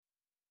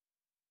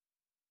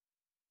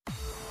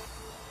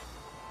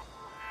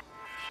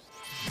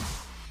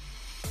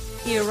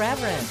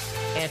Irreverent,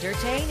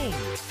 entertaining,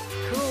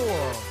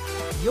 cool.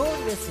 You're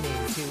listening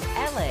to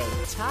LA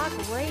Talk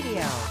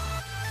Radio.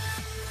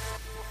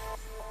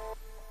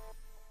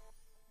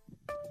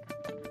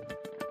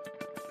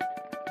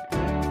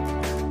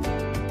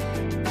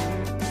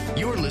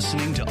 You're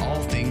listening to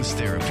All Things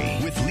Therapy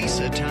with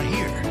Lisa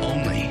Tahir,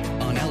 only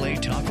on LA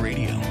Talk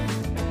Radio.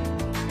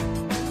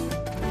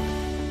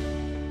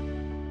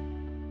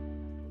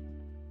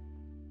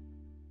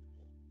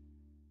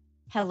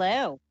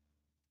 Hello,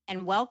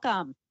 and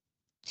welcome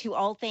to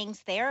All Things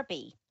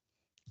Therapy.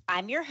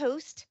 I'm your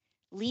host,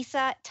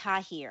 Lisa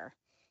Tahir.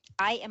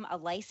 I am a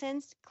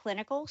licensed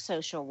clinical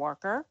social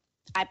worker.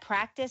 I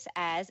practice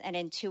as an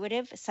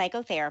intuitive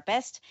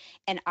psychotherapist,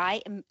 and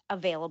I am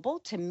available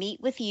to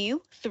meet with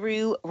you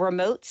through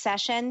remote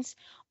sessions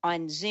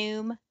on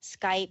Zoom,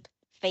 Skype,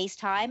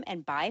 FaceTime,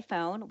 and by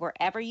phone,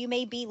 wherever you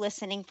may be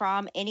listening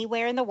from,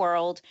 anywhere in the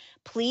world.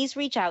 Please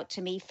reach out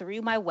to me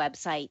through my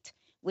website,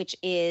 which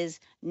is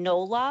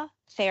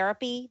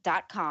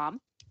nolatherapy.com.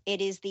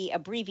 It is the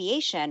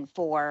abbreviation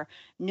for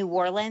New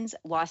Orleans,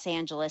 Los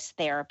Angeles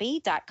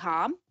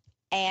Therapy.com.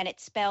 And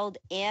it's spelled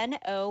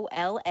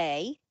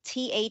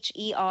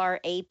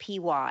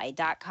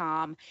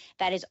NOLATHERAPY.com.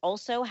 That is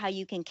also how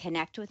you can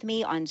connect with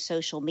me on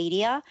social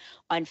media,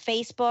 on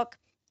Facebook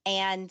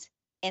and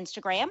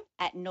Instagram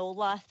at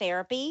NOLA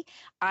Therapy.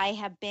 I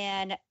have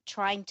been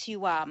trying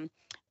to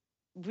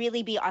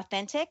really be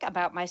authentic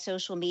about my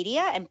social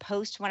media and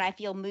post when I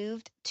feel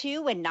moved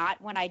to and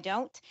not when I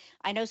don't.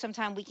 I know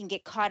sometimes we can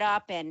get caught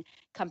up in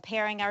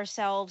comparing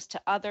ourselves to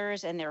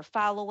others and their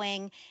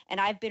following. And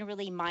I've been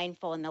really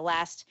mindful in the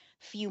last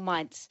few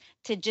months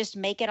to just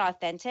make it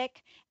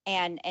authentic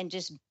and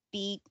just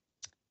be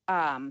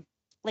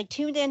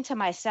tuned into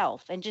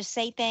myself and just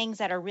say things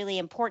that are really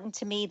important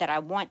to me that I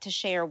want to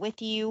share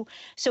with you.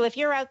 So if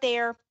you're out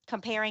there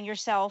comparing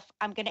yourself,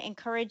 I'm going to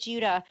encourage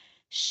you to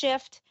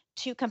shift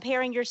to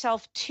comparing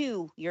yourself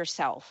to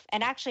yourself.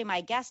 And actually,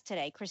 my guest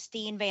today,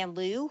 Christine Van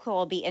Loo, who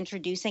I'll be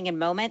introducing in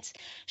moments,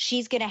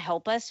 she's going to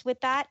help us with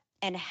that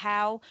and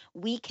how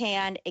we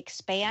can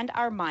expand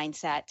our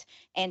mindset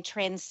and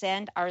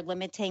transcend our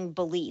limiting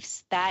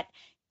beliefs. That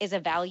is a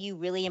value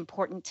really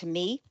important to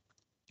me.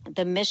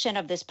 The mission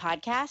of this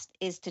podcast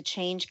is to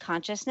change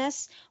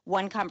consciousness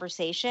one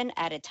conversation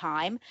at a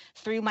time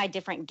through my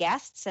different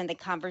guests and the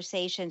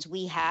conversations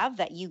we have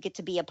that you get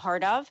to be a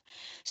part of.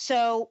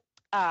 So,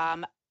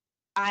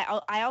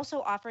 I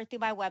also offer through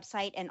my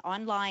website an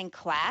online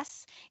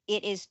class.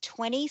 It is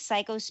 20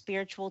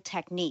 psycho-spiritual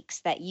techniques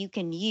that you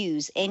can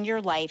use in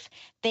your life.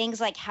 Things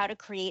like how to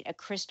create a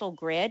crystal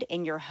grid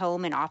in your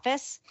home and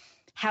office,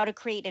 how to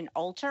create an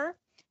altar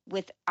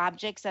with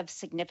objects of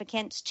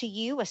significance to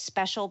you, a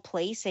special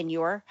place in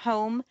your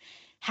home,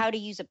 how to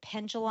use a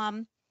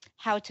pendulum,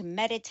 how to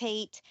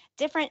meditate,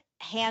 different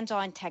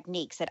hands-on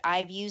techniques that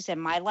I've used in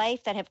my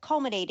life that have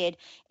culminated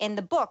in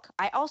the book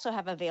I also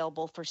have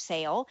available for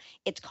sale.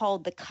 It's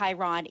called The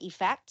Chiron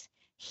Effect,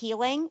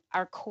 Healing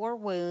Our Core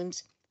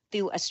Wounds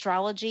Through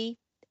Astrology,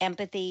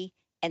 Empathy,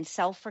 and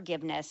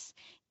Self-Forgiveness.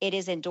 It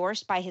is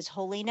endorsed by His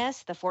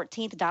Holiness, the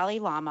 14th Dalai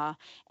Lama,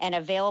 and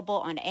available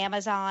on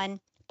Amazon,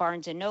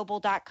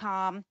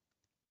 barnesandnoble.com,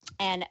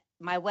 and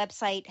my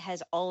website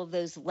has all of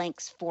those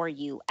links for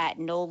you at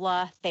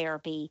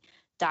nolatherapy.com.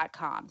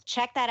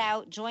 Check that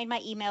out. Join my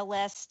email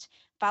list,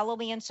 follow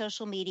me on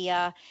social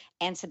media,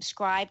 and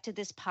subscribe to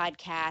this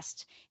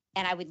podcast.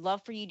 And I would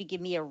love for you to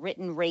give me a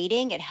written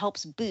rating. It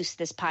helps boost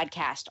this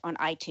podcast on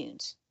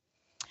iTunes.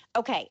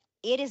 Okay,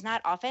 it is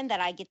not often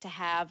that I get to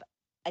have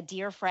a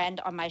dear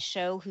friend on my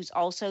show who's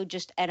also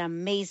just an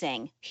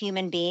amazing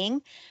human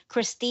being.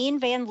 Christine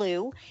Van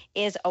Loo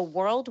is a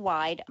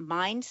worldwide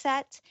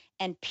mindset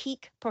and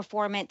peak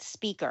performance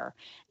speaker.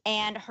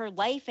 And her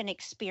life and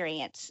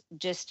experience,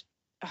 just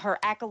her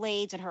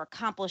accolades and her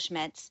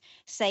accomplishments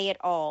say it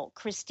all.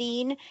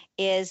 Christine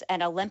is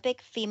an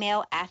Olympic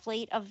female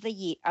athlete of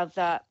the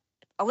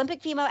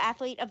Olympic female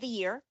athlete of the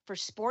year for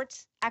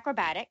sports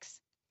acrobatics.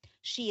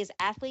 She is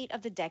athlete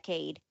of the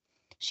decade.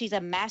 She's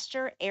a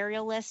master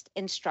aerialist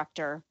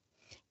instructor,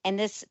 and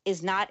this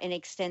is not an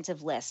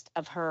extensive list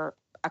of her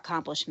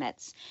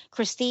accomplishments.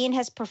 Christine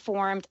has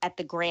performed at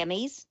the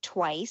Grammys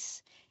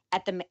twice,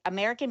 at the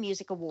American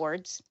Music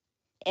Awards,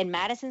 in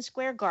Madison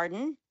Square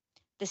Garden,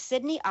 the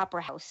Sydney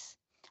Opera House.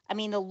 I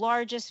mean, the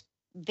largest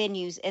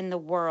venues in the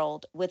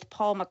world with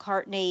Paul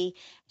McCartney.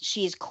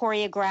 She's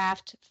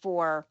choreographed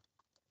for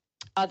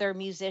other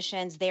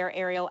musicians, their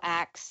aerial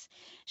acts.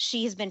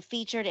 She has been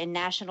featured in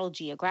National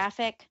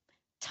Geographic,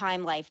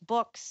 Time Life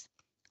Books,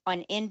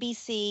 on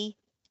NBC,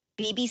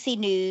 BBC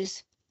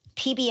News,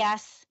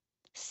 PBS,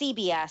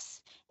 CBS,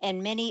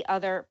 and many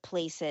other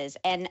places.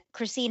 And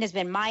Christine has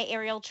been my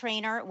aerial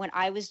trainer when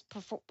I was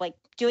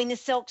doing the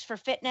silks for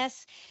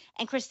fitness.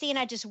 And Christine,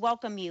 I just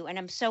welcome you, and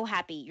I'm so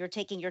happy you're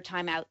taking your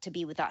time out to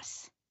be with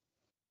us.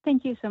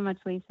 Thank you so much,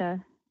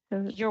 Lisa.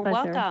 You're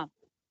welcome.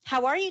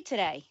 How are you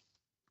today?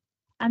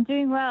 I'm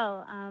doing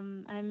well.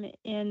 I'm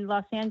in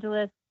Los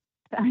Angeles.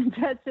 I'm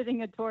pet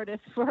sitting a tortoise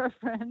for a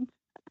friend.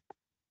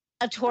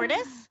 A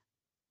tortoise?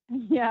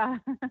 Yeah.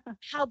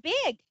 How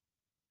big?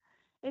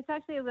 It's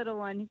actually a little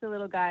one. He's a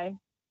little guy.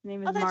 His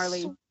name Oh, is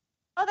Marley.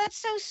 that's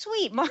so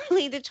sweet.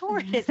 Marley the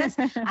tortoise.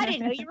 I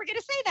didn't know you were going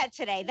to say that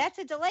today. That's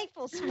a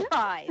delightful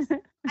surprise.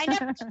 I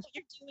never know what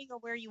you're doing or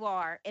where you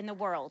are in the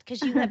world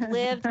because you have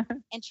lived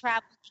and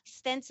traveled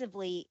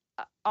extensively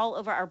all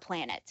over our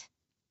planet.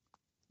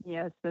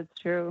 Yes, that's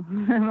true.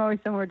 I'm always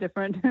somewhere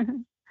different.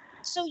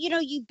 So,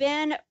 you've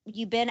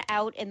been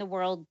out in the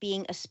world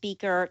being a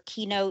speaker,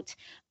 keynote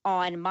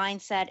on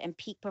mindset and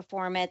peak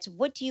performance.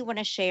 What do you want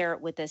to share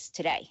with us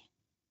today?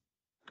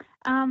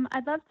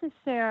 I'd love to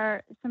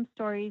share some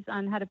stories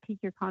on how to peak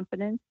your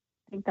confidence.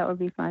 I think that would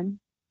be fun.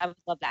 I would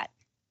love that.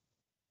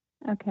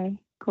 Okay,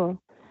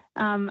 cool.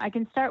 I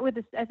can start with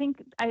this.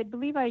 I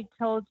believe I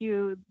told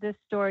you this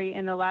story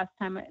in the last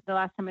time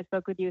I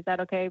spoke with you. Is that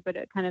okay? But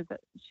it kind of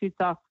shoots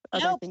off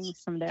other things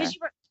from there. Because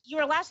you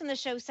were last on the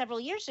show several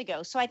years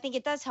ago, so I think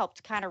it does help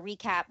to kind of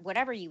recap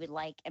whatever you would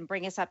like and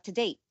bring us up to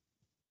date.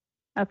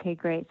 Okay,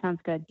 great. Sounds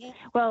good. Yeah.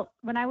 Well,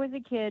 when I was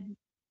a kid,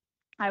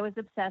 I was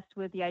obsessed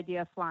with the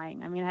idea of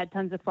flying. I mean, I had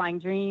tons of flying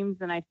dreams,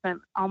 and I spent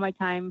all my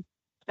time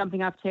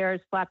jumping off chairs,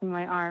 flapping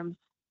my arms.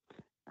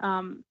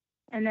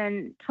 And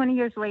then 20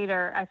 years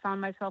later, I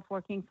found myself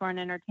working for an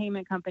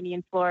entertainment company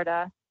in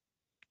Florida,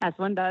 as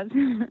one does.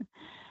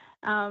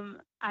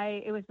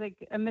 It was like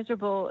a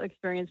miserable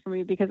experience for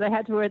me because I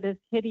had to wear this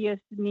hideous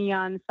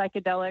neon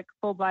psychedelic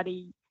full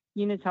body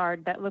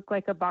unitard that looked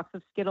like a box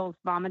of Skittles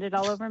vomited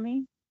all over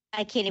me.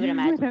 I can't even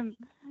imagine.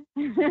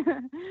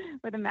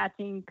 with a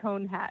matching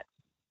cone hat.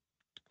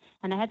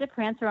 And I had to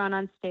prance around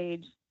on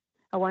stage,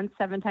 a once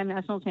 7-time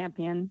national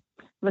champion,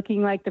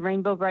 looking like the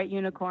rainbow bright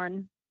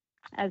unicorn,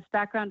 as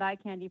background eye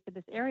candy for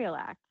this aerial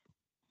act.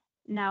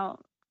 Now,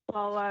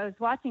 while I was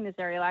watching this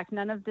aerial act,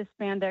 none of this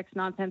spandex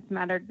nonsense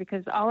mattered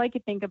because all I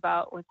could think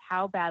about was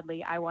how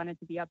badly I wanted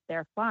to be up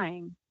there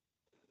flying.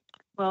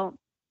 Well,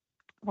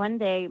 one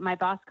day my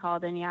boss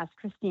called and he asked,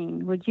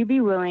 Christine, would you be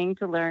willing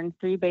to learn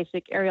 3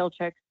 basic aerial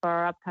tricks for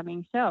our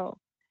upcoming show?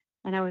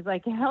 And I was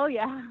like, hell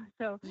yeah.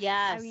 So,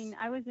 yes. I mean,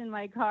 I was in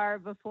my car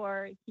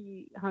before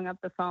he hung up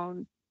the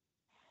phone.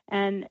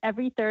 And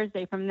every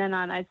Thursday from then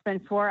on, I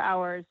spent 4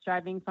 hours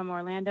driving from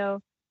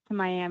Orlando to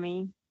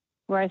Miami,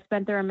 where I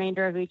spent the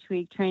remainder of each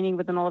week training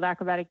with an old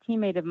acrobatic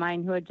teammate of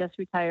mine who had just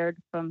retired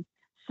from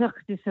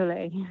Cirque du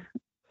Soleil.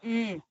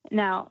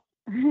 Now,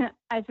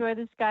 I swear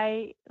this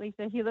guy,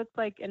 Lisa, he looked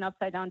like an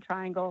upside down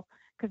triangle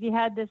because he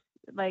had this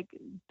like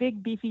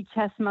big beefy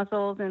chest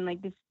muscles and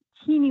like this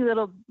teeny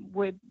little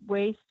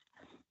waist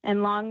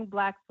and long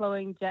black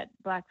flowing jet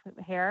black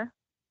hair.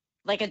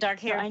 Like a dark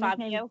hair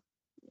Fabio?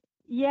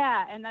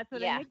 Yeah, and that's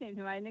what I nicknamed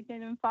him. I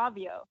nicknamed him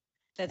Fabio.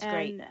 That's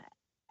great.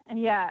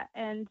 Yeah,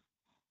 and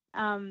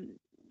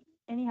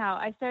anyhow,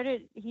 I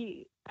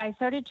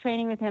started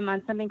training with him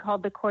on something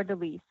called the corde de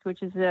lis,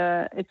 which is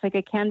it's like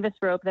a canvas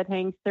rope that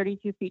hangs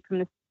 32 feet from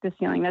the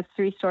ceiling. That's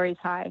 3 stories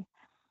high.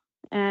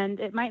 And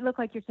it might look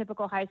like your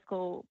typical high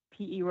school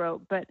PE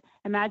rope, but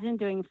imagine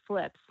doing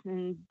flips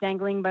and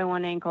dangling by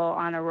one ankle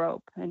on a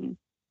rope. And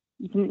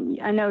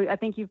I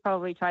think you've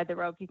probably tried the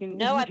rope. I've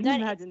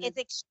done it. It's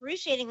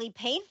excruciatingly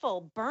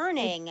painful,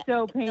 burning. It's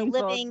so painful.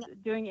 The living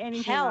doing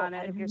anything hell on it.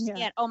 Out of your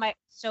skin. Oh my,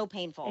 so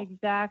painful.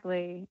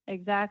 Exactly.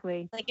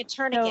 Like a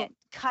tourniquet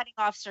cutting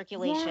off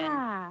circulation.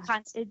 Yeah,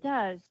 constantly. It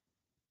does.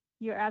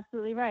 You're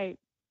absolutely right.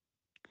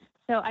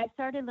 So I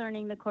started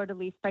learning the corde de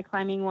lis by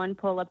climbing one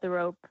pole up the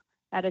rope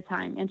at a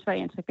time, inch by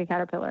inch, like a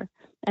caterpillar.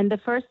 And the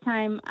first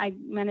time I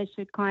managed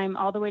to climb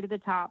all the way to the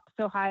top,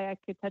 so high I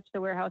could touch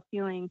the warehouse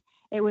ceiling,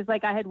 it was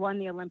like I had won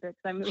the Olympics.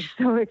 I was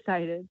so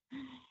excited.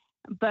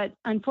 But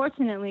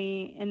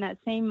unfortunately, in that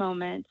same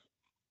moment,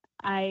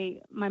 my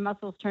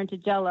muscles turned to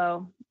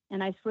jello,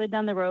 and I slid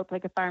down the rope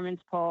like a fireman's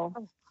pole,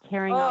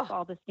 tearing off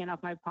all the skin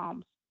off my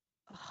palms.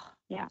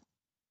 Yeah.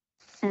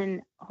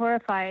 And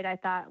horrified, I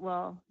thought,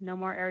 well, no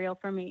more aerial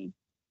for me.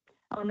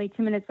 Only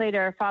 2 minutes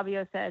later,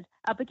 Fabio said,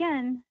 up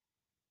again.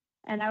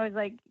 And I was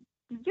like,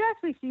 did you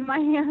actually see my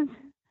hands?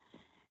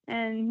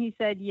 And he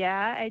said,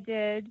 yeah, I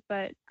did.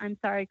 But I'm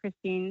sorry,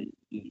 Christine,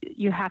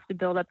 you have to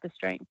build up the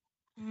strength.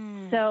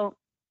 So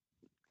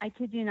I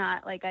kid you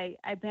not, like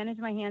I bandaged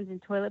my hands in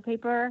toilet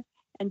paper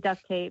and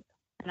duct tape,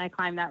 and I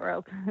climbed that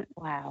rope.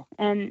 Wow.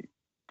 And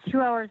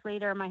 2 hours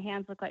later, my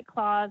hands looked like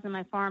claws and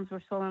my forearms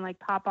were swollen like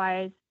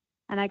Popeyes.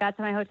 And I got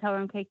to my hotel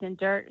room caked in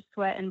dirt,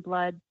 sweat, and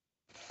blood.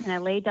 And I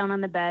laid down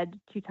on the bed,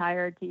 too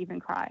tired to even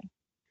cry.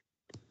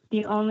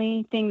 The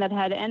only thing that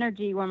had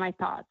energy were my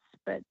thoughts,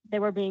 but they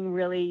were being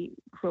really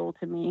cruel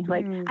to me.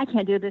 Like, I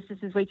can't do this. This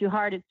is way too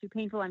hard. It's too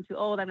painful. I'm too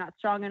old. I'm not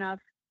strong enough.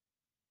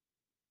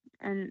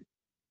 And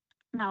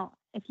now,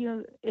 if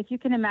you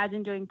can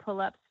imagine doing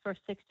pull-ups for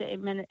 6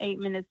 to 8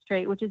 minutes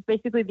straight, which is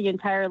basically the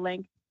entire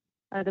length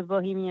of the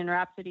Bohemian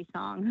Rhapsody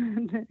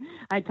song,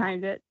 I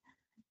timed it,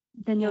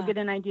 then you'll get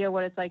an idea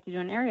what it's like to do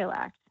an aerial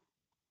act.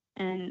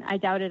 And I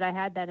doubted I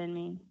had that in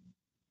me.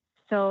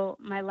 So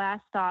my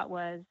last thought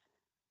was,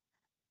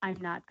 I'm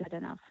not good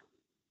enough.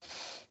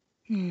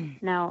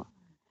 Now,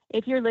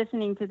 if you're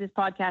listening to this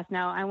podcast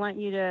now, I want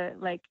you to,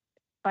 like,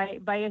 I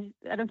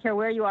don't care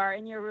where you are,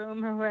 in your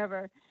room or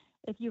wherever,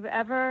 if you've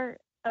ever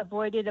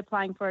avoided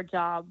applying for a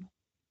job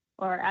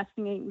or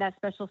asking that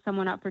special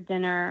someone out for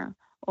dinner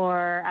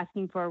or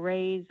asking for a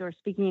raise or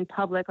speaking in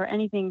public or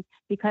anything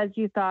because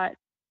you thought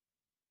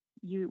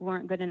you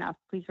weren't good enough,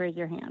 please raise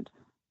your hand.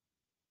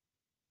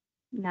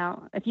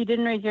 Now, if you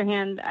didn't raise your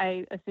hand,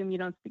 I assume you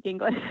don't speak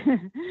English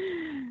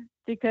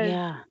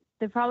because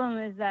the problem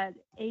is that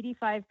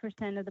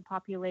 85% of the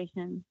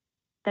population,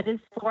 that is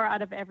 4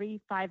 out of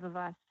every 5 of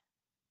us,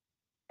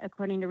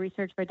 according to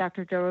research by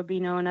Dr. Joe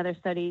Rubino and other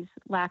studies,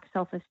 lack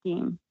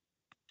self-esteem.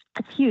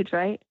 It's huge,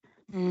 right?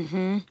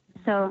 Mm-hmm.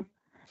 So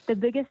the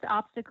biggest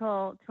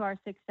obstacle to our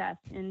success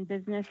in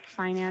business,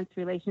 finance,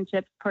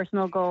 relationships,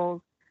 personal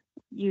goals,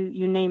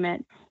 you name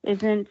it,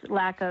 isn't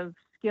lack of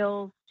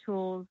skills,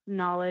 tools,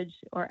 knowledge,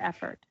 or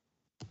effort.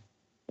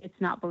 It's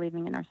not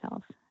believing in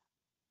ourselves.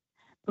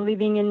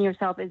 Believing in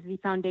yourself is the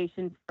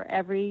foundation for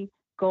every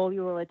goal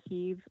you will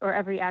achieve, or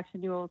every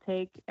action you will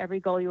take, every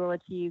goal you will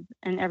achieve,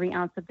 and every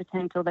ounce of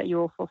potential that you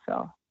will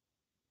fulfill.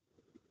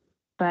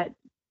 But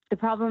the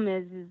problem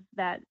is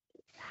that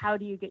how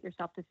do you get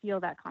yourself to feel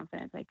that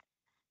confidence? Like,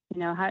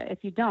 if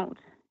you don't.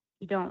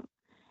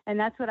 And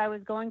that's what I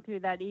was going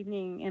through that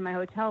evening in my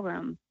hotel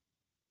room,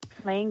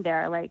 laying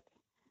there, like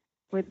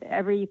with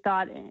every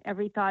cell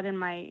in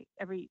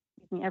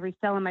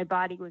my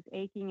body was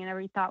aching, and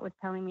every thought was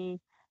telling me,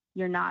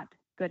 you're not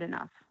good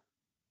enough.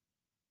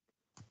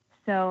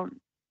 So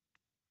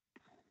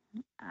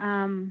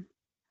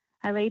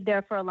I laid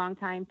there for a long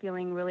time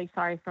feeling really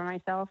sorry for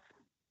myself.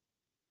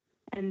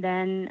 And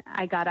then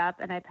I got up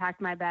and I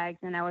packed my bags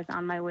and I was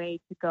on my way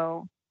to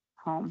go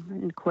home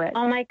and quit.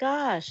 Oh my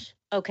gosh.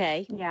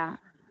 Okay. Yeah.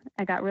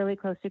 I got really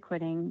close to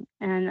quitting,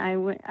 and I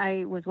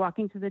was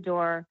walking to the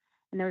door,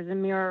 and there was a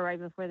mirror right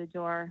before the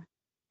door,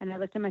 and I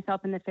looked at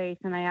myself in the face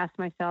and I asked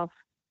myself,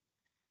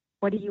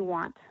 what do you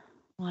want?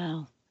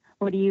 Wow.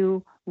 What do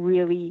you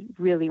really,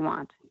 really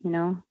want?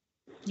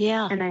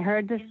 Yeah. And I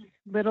heard this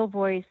little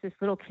voice, this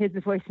little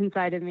kid's voice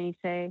inside of me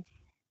say,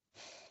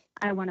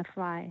 I want to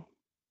fly.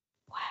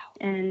 Wow.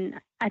 And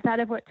I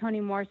thought of what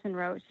Toni Morrison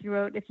wrote. She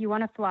wrote, if you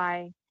want to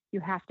fly, you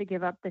have to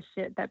give up the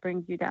shit that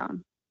brings you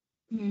down.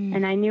 Mm.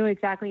 And I knew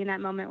exactly in that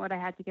moment what I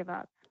had to give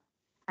up.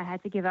 I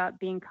had to give up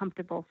being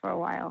comfortable for a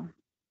while.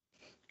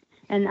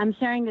 And I'm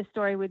sharing this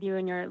story with you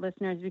and your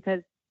listeners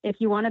because if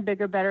you want a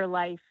bigger, better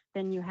life,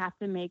 then you have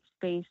to make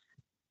space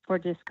for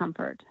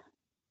discomfort.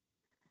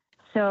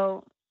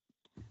 So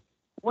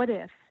what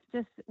if,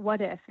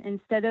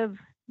 instead of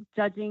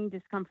judging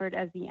discomfort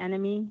as the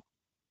enemy,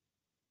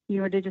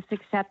 you were to just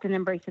accept and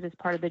embrace it as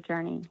part of the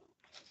journey?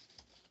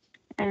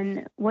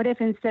 And what if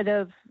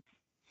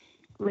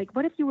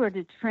what if you were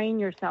to train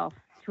yourself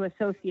to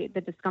associate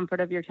the discomfort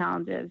of your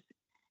challenges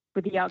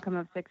with the outcome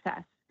of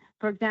success?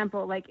 For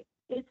example,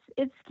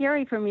 it's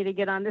scary for me to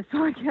get on this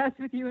podcast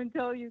with you and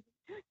tell you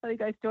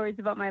guys stories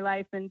about my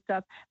life and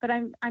stuff, but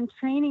I'm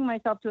training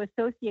myself to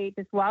associate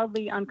this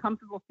wildly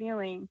uncomfortable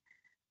feeling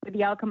with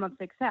the outcome of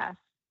success.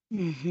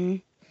 Mm-hmm.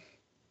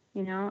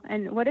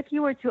 And what if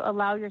you were to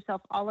allow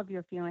yourself all of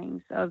your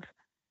feelings of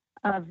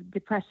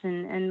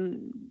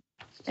depression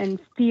and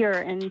fear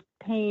and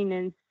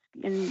pain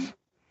and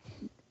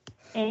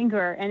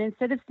anger, and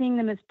instead of seeing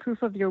them as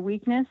proof of your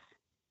weakness,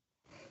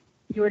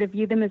 you were to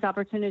view them as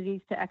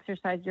opportunities to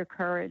exercise your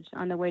courage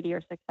on the way to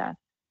your success.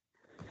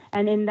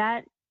 And in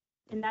that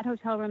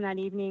hotel room that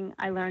evening,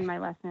 I learned my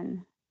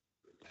lesson.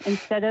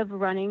 Instead of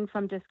running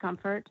from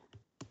discomfort,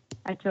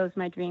 I chose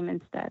my dream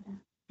instead.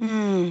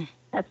 Mm.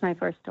 That's my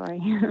first story.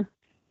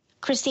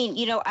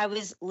 Christine, I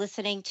was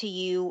listening to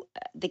you,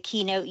 the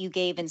keynote you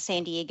gave in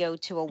San Diego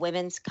to a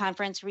women's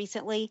conference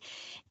recently,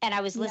 and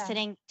I was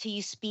listening to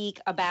you speak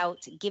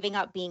about giving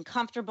up being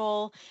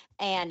comfortable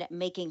and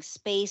making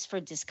space for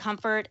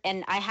discomfort.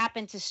 And I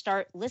happened to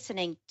start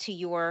listening to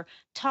your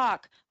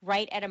talk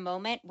right at a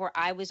moment where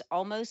I was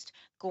almost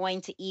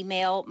going to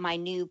email my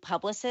new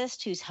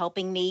publicist who's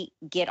helping me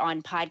get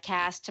on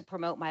podcasts to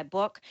promote my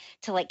book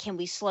to can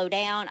we slow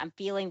down? I'm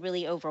feeling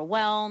really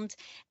overwhelmed.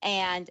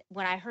 And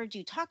when I heard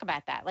you talk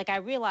about that, I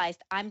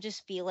realized I'm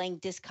just feeling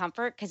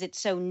discomfort because it's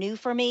so new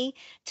for me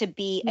to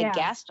be a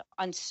guest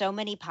on so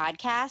many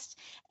podcasts.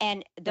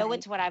 And though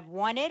it's what I've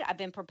wanted, I've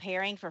been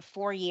preparing for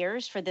 4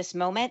 years for this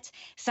moment.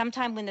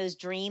 Sometime when those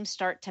dreams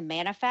start to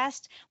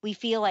manifest, we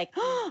feel like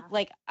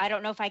I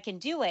don't know if I can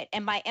do it.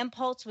 And my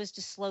impulse was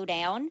to slow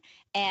down.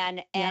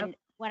 And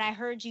when I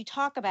heard you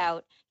talk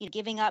about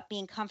giving up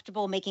being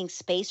comfortable, making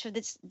space for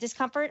this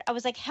discomfort, I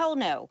was like, hell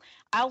no,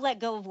 I'll let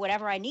go of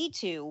whatever I need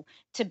to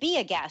be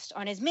a guest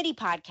on as many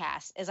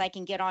podcasts as I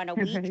can get on a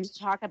week to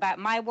talk about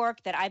my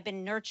work that I've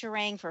been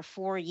nurturing for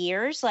 4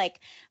 years.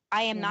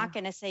 I am not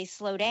going to say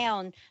slow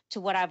down to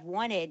what I've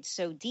wanted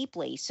so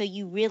deeply. So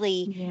you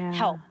really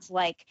helped,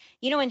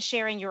 in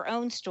sharing your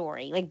own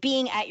story,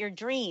 being at your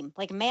dream,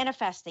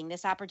 manifesting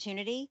this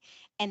opportunity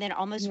and then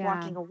almost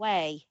walking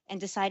away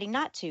and deciding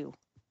not to.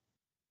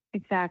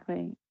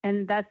 Exactly.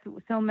 And that's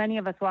so many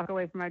of us walk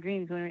away from our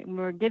dreams when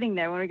we're getting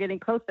there, when we're getting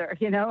closer,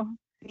 Yeah.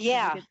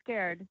 We get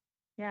scared.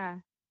 Yeah.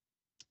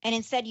 And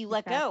instead you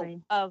let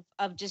Exactly. go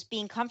of just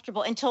being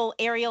comfortable until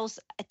aerials,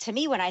 to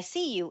me, when I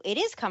see you, it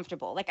is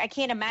comfortable. Like I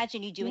can't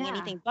imagine you doing Yeah,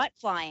 anything but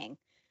flying.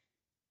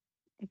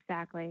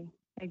 exactly.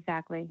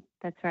 Exactly.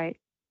 That's right.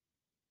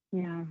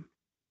 Yeah.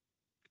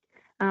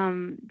 Do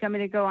you want me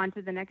to go on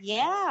to the next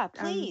Yeah, um,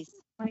 please.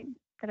 point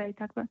that I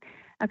talked about?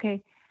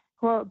 Okay.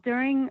 Well,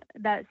 during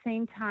that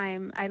same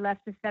time, I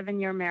left a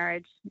 7-year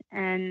marriage,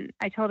 and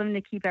I told him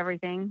to keep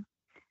everything.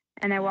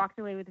 And I Yeah. walked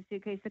away with a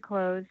suitcase of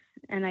clothes,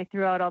 and I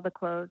threw out all the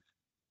clothes.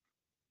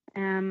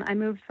 I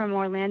moved from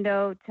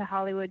Orlando to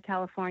Hollywood,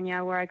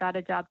 California, where I got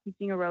a job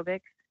teaching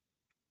aerobics.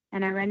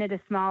 And I rented a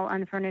small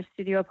unfurnished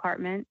studio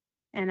apartment,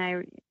 and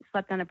I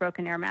slept on a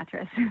broken air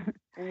mattress.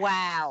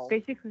 Wow.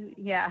 Basically,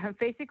 yeah.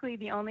 Basically,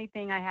 the only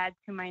thing I had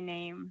to my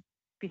name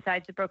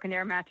besides the broken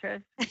air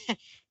mattress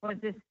was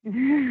this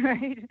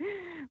right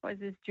was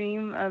this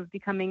dream of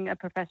becoming a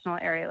professional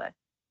aerialist.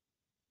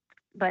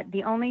 But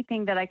the only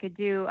thing that I could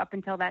do up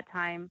until that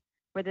time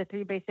were the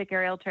 3 basic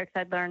aerial tricks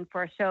I'd learned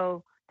for a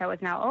show that was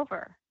now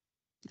over.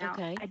 Now,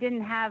 Okay. I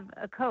didn't have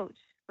a coach.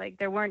 Like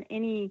there weren't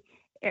any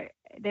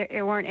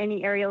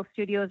aerial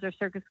studios or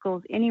circus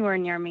schools anywhere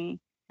near me,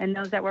 and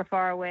those that were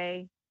far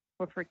away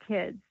were for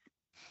kids.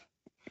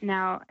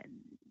 Now,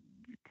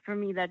 for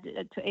me, that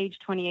to age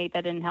 28,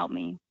 that didn't help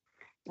me.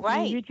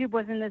 Right. YouTube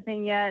wasn't the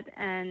thing yet,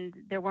 and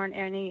there weren't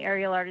any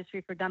aerial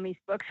artistry for dummies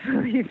books.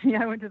 Believe me,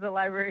 I went to the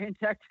library and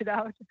checked it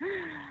out.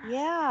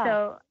 Yeah.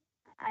 So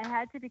I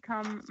had to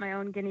become my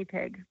own guinea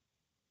pig.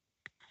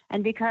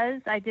 And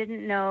because I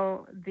didn't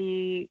know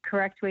the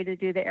correct way to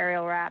do the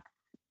aerial wraps,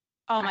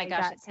 Oh my I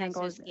gosh, got it sounds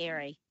so tangled.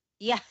 scary.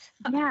 Yeah.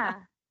 Yeah,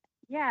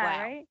 yeah, Wow.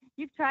 right?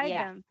 You've tried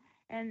Yeah. them.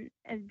 And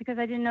because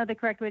I didn't know the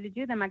correct way to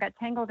do them, I got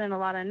tangled in a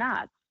lot of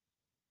knots.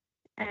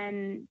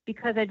 And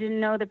because I didn't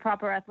know the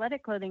proper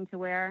athletic clothing to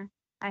wear,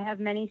 I have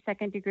many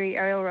second-degree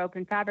aerial rope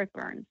and fabric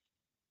burns.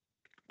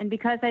 And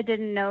because I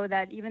didn't know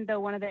that, even though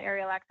one of the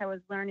aerial acts I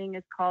was learning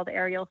is called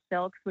aerial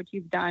silks, which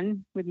you've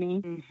done with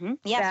me,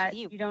 Yes, that with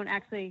you. you don't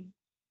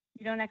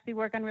actually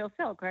work on real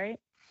silk, right?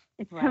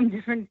 It's Right. some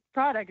different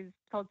product. It's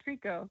called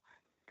tricot.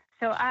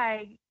 So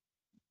I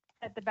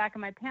set the back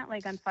of my pant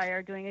leg on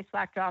fire doing a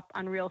slack drop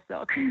on real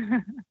silk.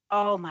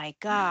 Oh my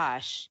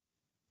gosh.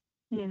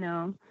 you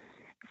know.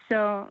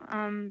 So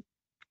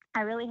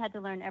I really had to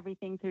learn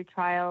everything through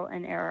trial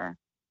and error.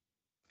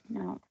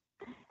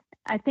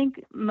 I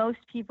think most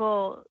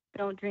people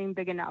don't dream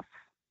big enough.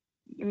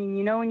 I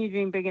mean, when you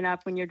dream big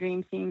enough when your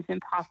dream seems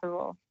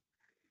impossible.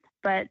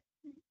 But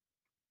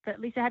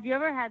Lisa, have you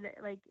ever had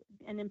like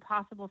an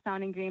impossible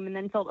sounding dream and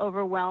then felt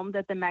overwhelmed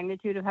at the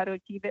magnitude of how to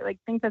achieve it? Like,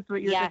 I think that's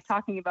what you're Yes. just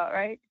talking about,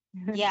 right?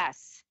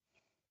 Yes.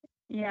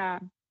 Yeah.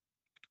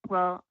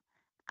 Well,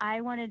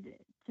 I wanted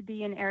to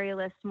be an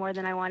aerialist more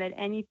than I wanted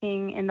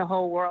anything in the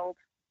whole world,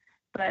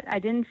 but I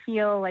didn't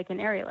feel like an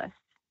aerialist.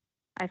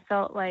 I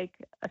felt like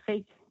a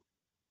fake.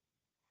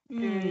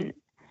 Mm.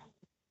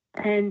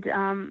 And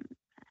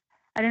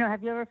I don't know.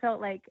 Have you ever felt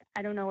like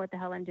I don't know what the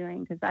hell I'm doing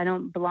because I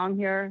don't belong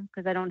here,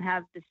 because I don't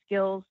have the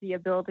skills, the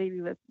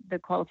ability, the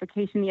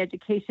qualification, the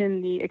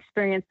education, the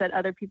experience that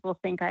other people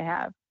think I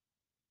have?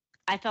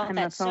 I felt I'm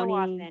a that so phony.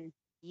 often.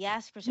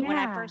 Yes, for sure. When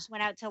I Yeah. first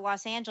went out to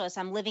Los Angeles,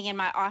 I'm living in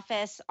my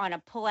office on a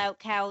pull-out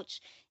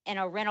couch in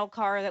a rental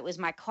car that was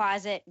my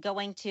closet,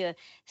 going to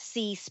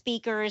see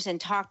speakers and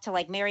talk to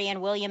like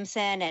Marianne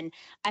Williamson. And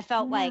I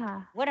felt like,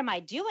 Yeah. what am I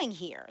doing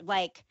here?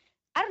 Like,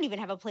 I don't even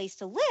have a place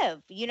to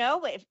live.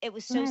 It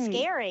was so Right.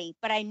 scary,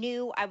 but I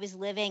knew I was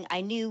living. I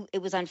knew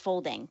it was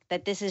unfolding,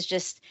 that this is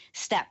just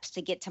steps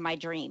to get to my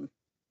dream.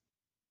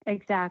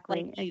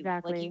 Exactly. Like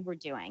Exactly. you were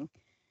doing.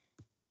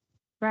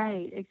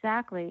 Right.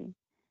 Exactly.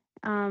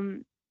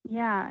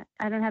 Yeah.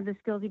 I don't have the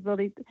skills,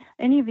 ability,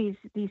 any of these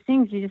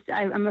things.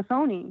 I'm a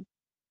phony.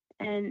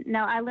 And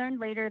now I learned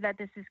later that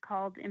this is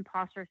called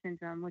imposter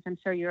syndrome, which I'm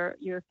sure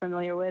you're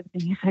familiar with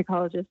being a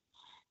psychologist.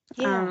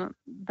 Yeah.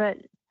 But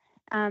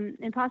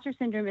imposter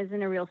syndrome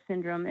isn't a real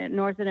syndrome,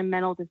 nor is it a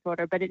mental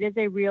disorder, but it is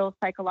a real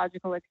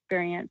psychological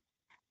experience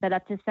that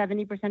up to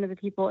 70% of the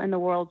people in the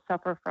world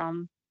suffer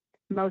from,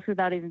 most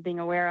without even being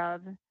aware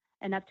of,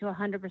 and up to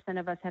 100%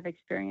 of us have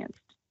experienced.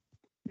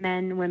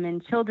 Men,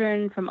 women,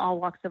 children from all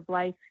walks of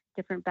life,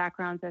 different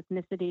backgrounds,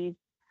 ethnicities,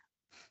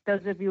 those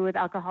of you with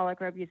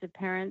alcoholic or abusive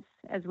parents,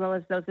 as well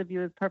as those of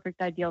you with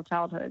perfect ideal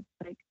childhoods.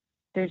 Like,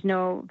 there's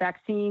no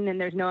vaccine and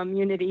there's no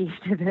immunity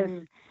to this.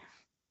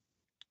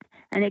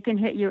 And it can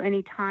hit you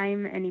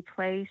anytime, any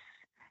place,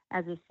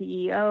 as a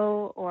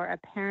CEO or a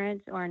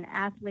parent or an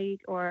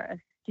athlete or a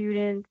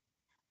student,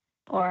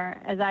 or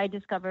as I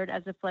discovered,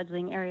 as a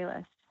fledgling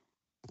aerialist.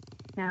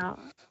 Now,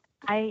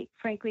 I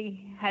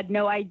frankly had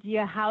no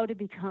idea how to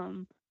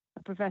become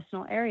a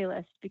professional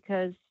aerialist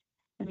because,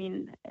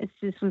 it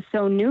just was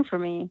so new for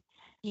me.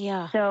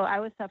 Yeah. So I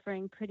was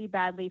suffering pretty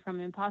badly from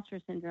imposter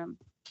syndrome.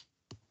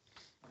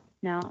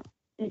 Now,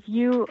 if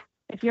you're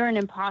an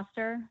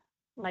imposter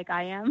like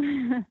I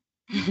am,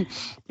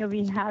 you'll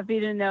be happy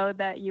to know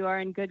that you are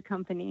in good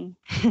company.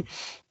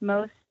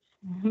 Most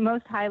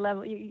high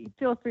level. You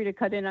feel free to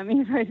cut in on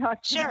me if I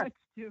talk too Sure. much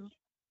too.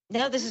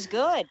 No, this is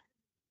good.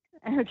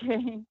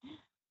 Okay.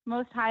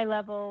 most high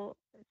level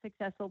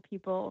successful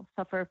people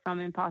suffer from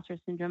imposter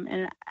syndrome.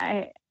 And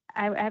I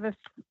have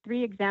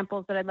 3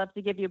 examples that I'd love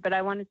to give you, but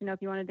I wanted to know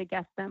if you wanted to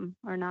guess them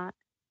or not.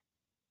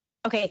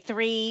 Okay,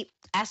 3.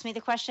 Ask me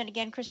the question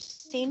again,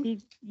 Christine.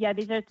 These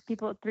are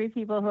 3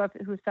 people who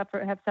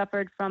have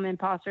suffered from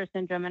imposter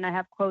syndrome, and I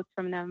have quotes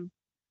from them.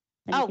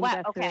 And Oh, you can wow.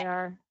 guess who they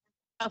are.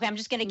 Okay, I'm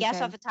just going to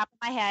guess off the top of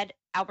my head.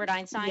 Albert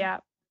Einstein. Yeah.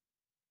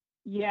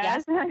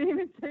 Yes. I didn't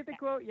even say the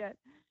quote yet.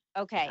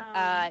 Okay.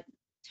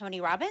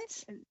 Tony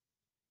Robbins?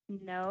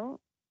 No.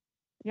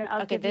 Yeah,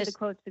 I'll give you the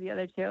quotes for the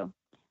other 2.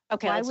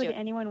 Okay, why would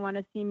anyone want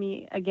to see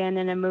me again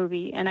in a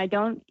movie? And I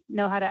don't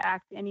know how to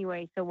act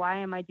anyway, so why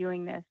am I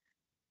doing this?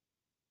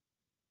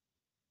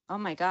 Oh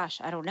my gosh,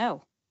 I don't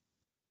know.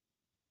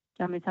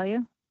 Do you want me to tell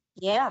you?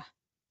 Yeah.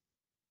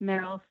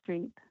 Meryl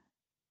Streep.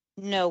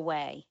 No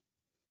way.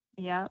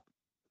 Yep.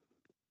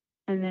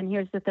 And then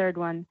here's the 3rd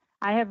one.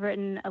 I have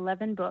written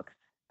 11 books,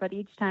 but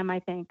each time I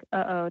think,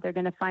 they're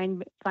going to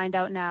find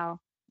out now.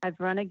 I've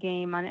run a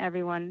game on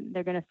everyone.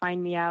 They're going to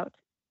find me out.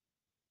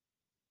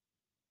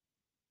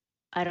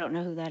 I don't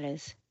know who that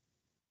is.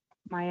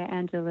 Maya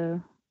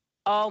Angelou.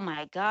 Oh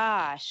my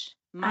gosh.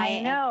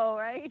 I know,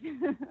 right?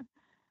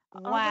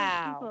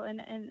 Wow. All those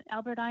people and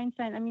Albert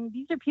Einstein. I mean,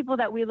 these are people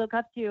that we look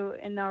up to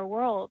in our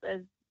world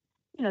as,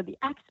 the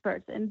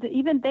experts, and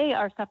even they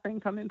are suffering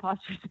from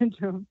imposter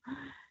syndrome.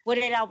 What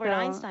did Albert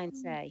Einstein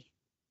say?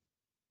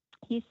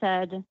 He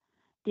said,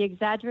 "The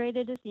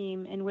exaggerated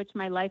esteem in which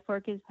my life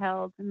work is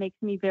held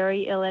makes me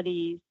very ill at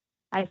ease.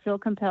 I feel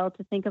compelled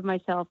to think of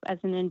myself as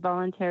an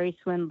involuntary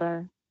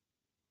swindler."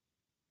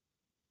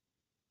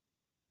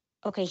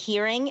 Okay,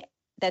 hearing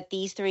that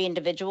these 3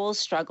 individuals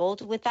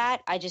struggled with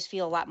that, I just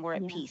feel a lot more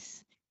at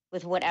peace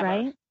with whatever,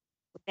 right?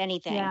 with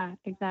anything. Yeah,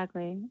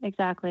 exactly.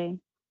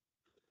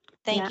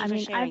 Thank you for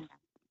sharing that.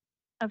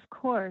 Of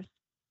course.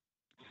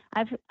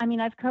 I've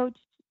coached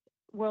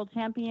world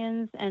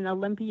champions and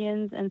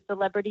Olympians and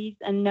celebrities,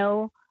 and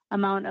no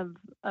amount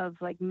of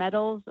like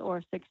medals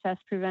or success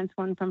prevents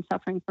one from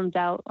suffering from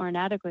doubt or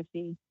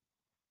inadequacy.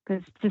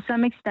 Because to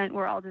some extent,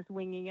 we're all just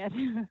winging it.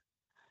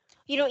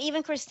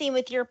 Even Christine,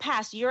 with your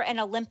past, you're an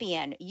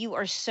Olympian. You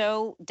are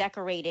so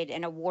decorated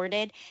and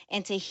awarded.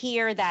 And to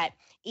hear that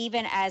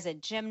even as a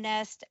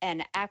gymnast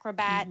and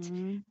acrobat,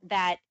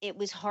 that it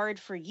was hard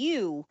for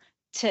you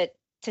to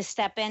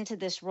step into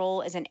this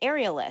role as an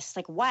aerialist.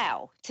 Like,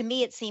 wow. To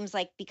me, it seems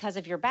like because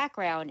of your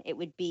background, it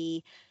would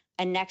be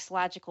a next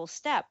logical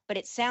step. But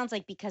it sounds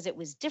like because it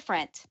was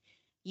different,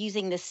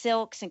 using the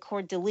silks and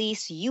cord de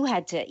lis, you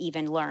had to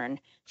even learn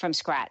from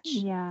scratch.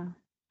 Yeah.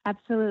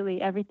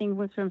 Absolutely. Everything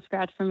was from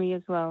scratch for me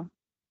as well.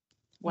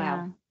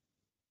 Wow.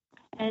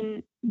 Yeah.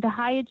 And the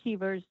high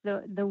achievers,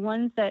 the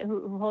ones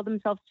who hold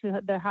themselves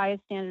to their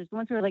highest standards, the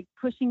ones who are like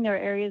pushing their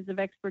areas of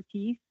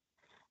expertise,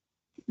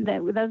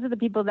 those are the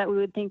people that we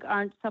would think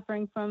aren't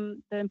suffering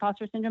from the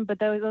imposter syndrome, but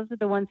those are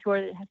the ones who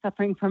are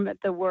suffering from it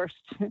the worst,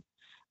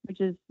 which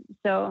is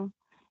so.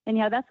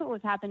 Anyhow, that's what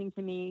was happening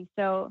to me.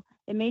 So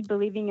it made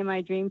believing in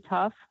my dream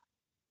tough,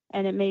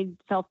 and it made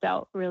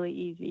self-doubt really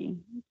easy.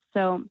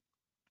 So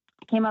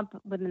came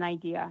up with an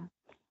idea.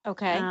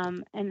 Okay.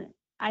 And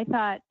I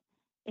thought,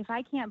 if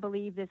I can't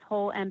believe this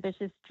whole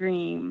ambitious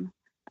dream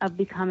of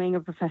becoming a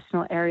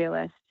professional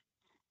aerialist,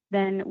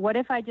 then what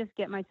if I just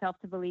get myself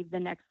to believe the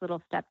next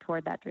little step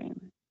toward that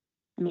dream?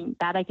 I mean,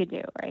 that I could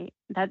do, right?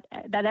 That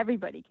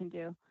everybody can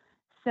do.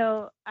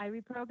 So I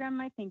reprogrammed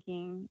my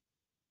thinking,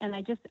 and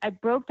I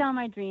broke down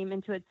my dream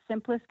into its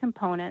simplest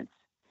components,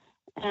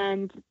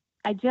 and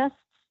I just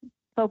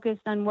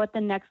focused on what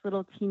the next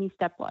little teeny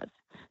step was.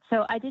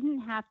 So I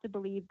didn't have to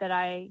believe that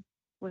I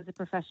was a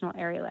professional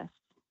aerialist.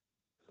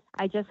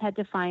 I just had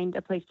to find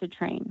a place to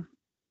train.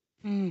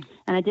 And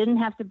I didn't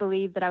have to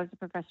believe that I was a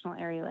professional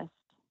aerialist.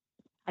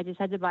 I just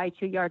had to buy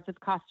 2 yards of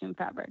costume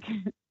fabric.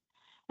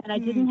 And I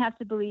didn't have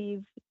to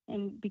believe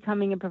in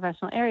becoming a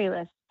professional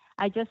aerialist.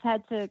 I just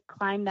had to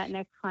climb that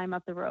next climb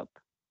up the rope.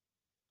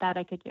 That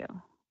I could do.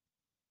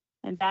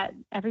 And that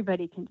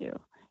everybody can do,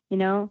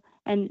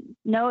 And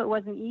no, it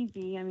wasn't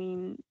easy. I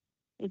mean,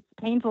 it's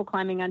painful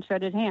climbing on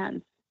shredded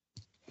hands.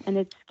 And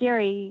it's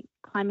scary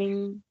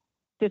climbing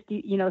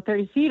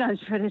 30 feet on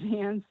shredded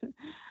hands.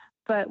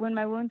 But when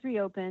my wounds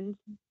reopened,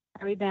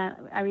 I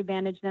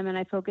rebandaged them, and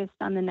I focused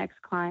on the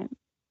next climb.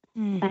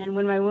 And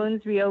when my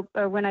wounds reopened,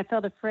 or when I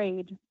felt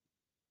afraid,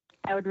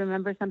 I would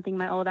remember something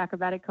my old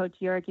acrobatic coach,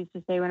 Yurik, used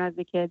to say when I was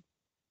a kid.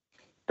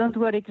 Don't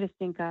worry,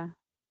 Kristinka.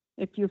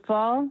 If you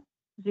fall,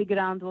 the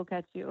ground will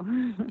catch you.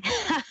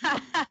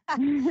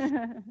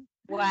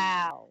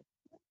 Wow.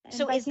 And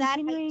so is that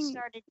how you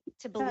started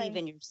to believe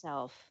in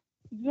yourself?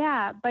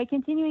 Yeah. By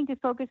continuing to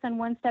focus on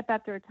one step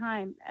after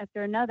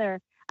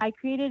another, I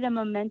created a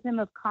momentum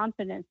of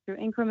confidence through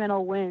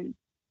incremental wins.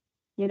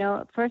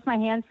 First my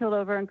hands healed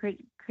over and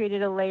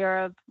created a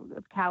layer of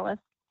callus.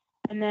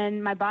 And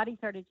then my body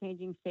started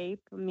changing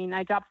shape. I mean,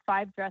 I dropped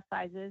 5 dress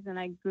sizes and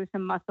I grew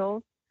some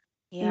muscles.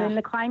 Yeah. And then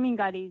the climbing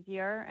got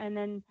easier. And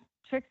then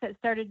tricks that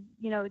started,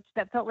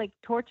 that felt like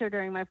torture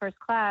during my first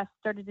class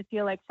started to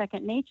feel like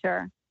second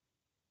nature.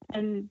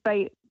 And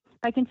by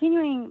by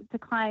continuing to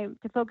climb,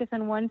 to focus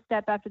on one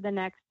step after the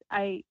next,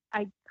 I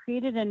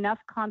created enough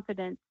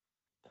confidence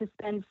to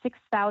spend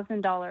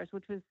 $6,000,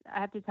 which was, I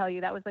have to tell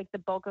you, that was like the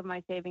bulk of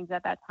my savings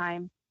at that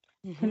time,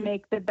 to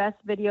make the best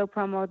video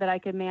promo that I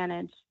could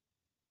manage.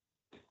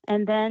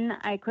 And then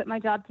I quit my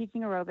job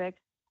teaching aerobics,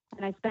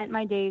 and I spent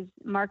my days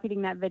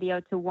marketing that video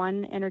to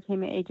one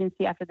entertainment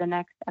agency after the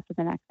next, after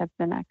the next, after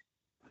the next.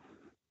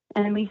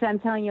 And Lisa, I'm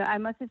telling you, I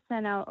must have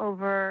sent out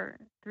over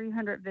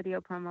 300 video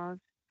promos.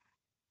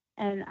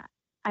 And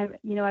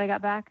you know what I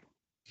got back?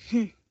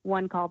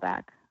 One call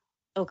back.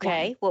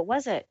 Okay. One. What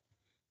was it?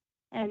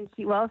 And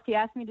she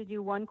asked me to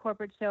do one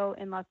corporate show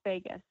in Las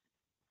Vegas.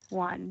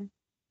 One.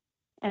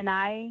 And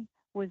I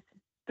was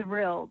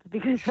thrilled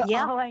because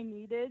all I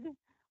needed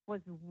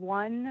was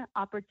one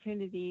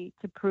opportunity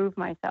to prove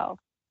myself.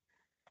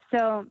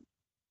 So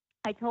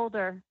I told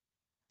her,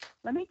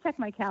 let me check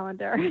my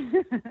calendar.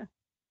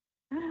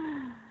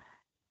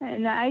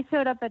 And I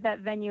showed up at that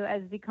venue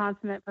as the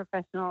consummate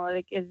professional,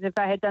 like as if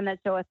I had done that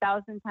show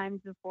 1,000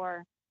 times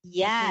before.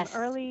 Yes.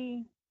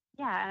 Early.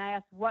 Yeah. And I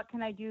asked, what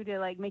can I do to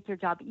like make your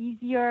job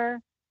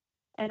easier?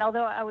 And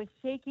although I was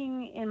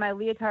shaking in my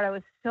leotard, I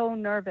was so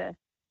nervous.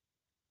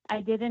 I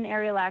did an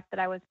aerial act that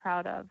I was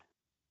proud of.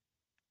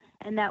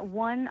 And that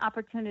one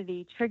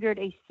opportunity triggered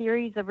a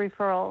series of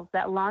referrals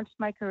that launched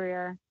my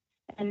career.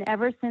 And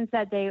ever since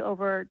that day,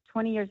 over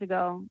 20 years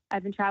ago,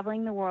 I've been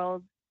traveling the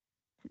world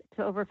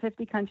to over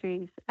 50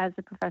 countries as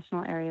a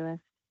professional aerialist.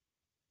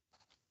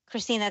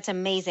 Christine, that's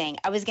amazing.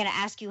 I was going to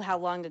ask you how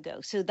long ago.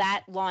 So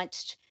that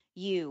launched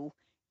you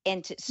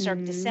into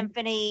Cirque du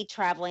Symphony,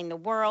 traveling the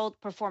world,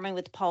 performing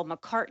with Paul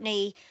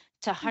McCartney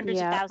to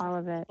hundreds of thousands all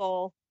of of it.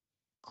 people,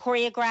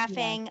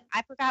 choreographing. Yeah.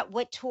 I forgot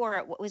what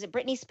tour. Was it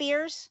Britney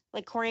Spears?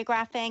 Like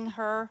choreographing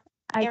her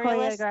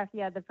aerialist? I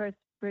choreographed, the first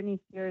Britney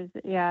Spears.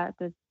 Yeah,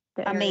 the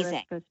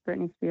amazing. Was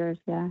Britney Spears,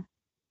 yeah.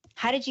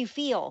 How did you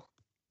feel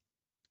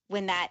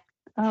when that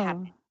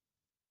happened?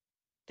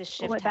 The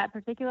shift happened. That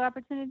particular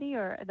opportunity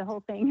or the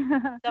whole thing?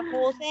 The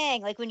whole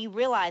thing. Like when you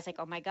realize, like,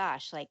 oh my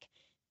gosh, like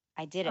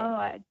I did it.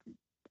 Oh,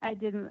 I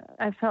didn't.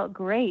 I felt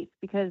great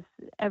because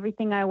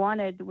everything I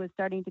wanted was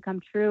starting to come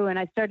true. And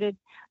I started,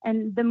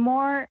 and the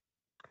more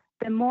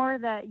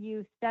that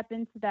you step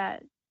into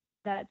that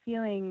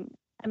feeling,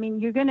 I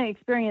mean, you're going to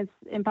experience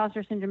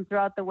imposter syndrome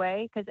throughout the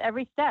way because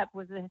every step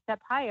was a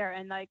step higher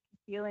and like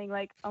feeling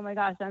like, oh my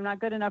gosh, I'm not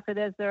good enough for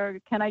this, or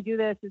can I do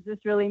this? Is this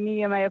really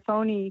me? Am I a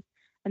phony?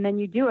 And then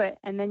you do it.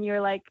 And then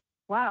you're like,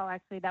 wow,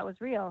 actually that was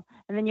real.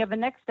 And then you have a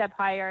next step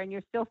higher and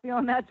you're still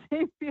feeling that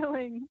same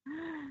feeling.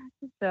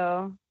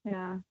 So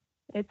yeah,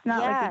 it's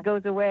not like it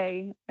goes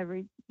away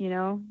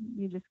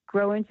you just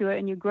grow into it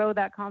and you grow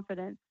that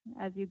confidence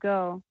as you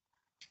go.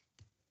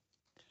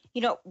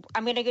 You know,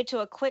 I'm going to go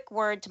to a quick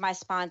word to my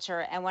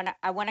sponsor. And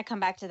I want to come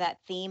back to that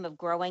theme of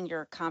growing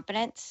your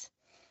confidence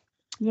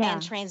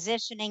and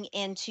transitioning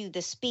into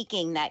the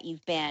speaking that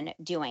you've been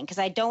doing. Because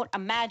I don't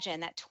imagine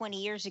that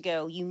 20 years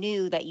ago, you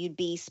knew that you'd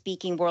be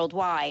speaking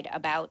worldwide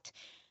about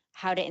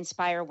how to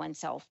inspire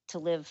oneself to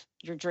live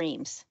your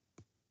dreams.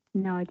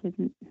 No, I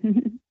didn't.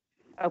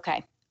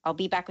 Okay. I'll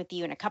be back with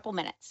you in a couple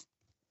minutes.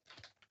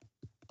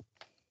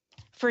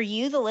 For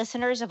you, the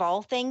listeners of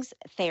All Things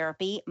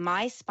Therapy,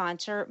 my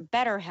sponsor,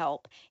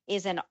 BetterHelp,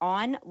 is an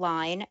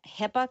online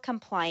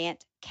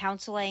HIPAA-compliant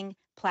counseling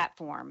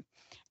platform.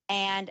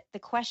 And the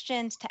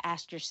questions to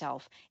ask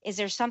yourself, is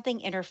there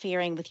something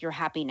interfering with your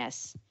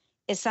happiness?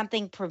 Is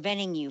something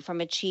preventing you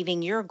from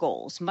achieving your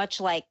goals, much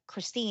like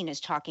Christine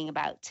is talking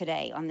about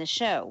today on the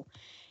show?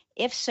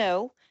 If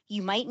so,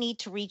 you might need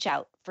to reach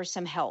out for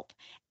some help.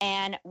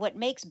 And what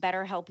makes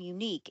BetterHelp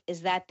unique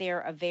is that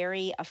they're a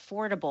very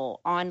affordable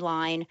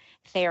online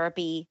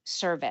therapy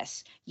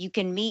service. You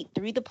can meet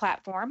through the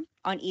platform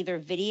on either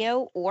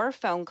video or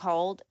phone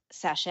call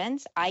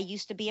sessions. I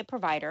used to be a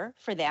provider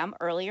for them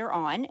earlier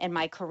on in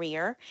my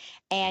career,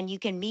 and you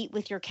can meet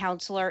with your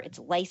counselor. It's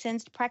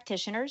licensed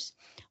practitioners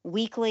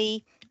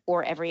weekly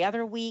or every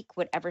other week,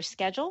 whatever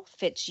schedule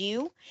fits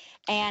you.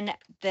 And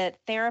the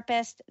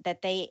therapist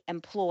that they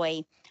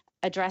employ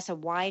address a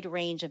wide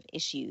range of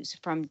issues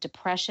from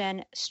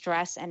depression,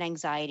 stress, and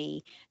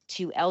anxiety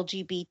to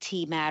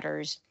LGBT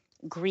matters,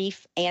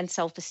 grief, and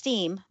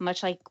self-esteem,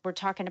 much like we're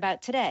talking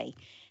about today.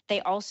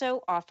 They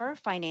also offer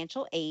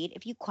financial aid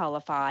if you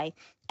qualify.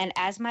 And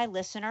as my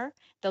listener,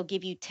 they'll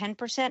give you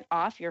 10%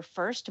 off your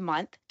first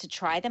month to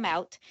try them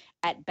out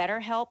at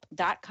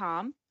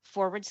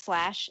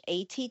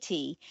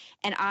betterhelp.com/ATT.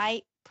 And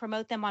I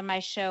promote them on my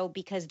show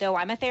because though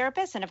I'm a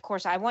therapist, and of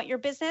course I want your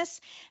business,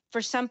 for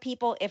some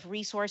people, if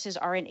resources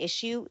are an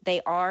issue,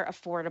 they are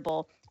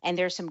affordable and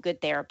there's some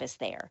good therapists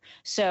there.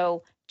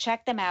 So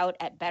check them out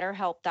at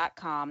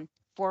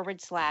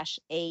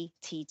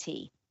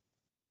betterhelp.com/ATT.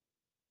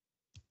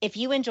 If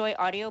you enjoy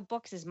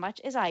audiobooks as much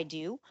as I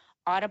do,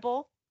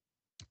 Audible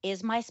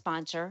is my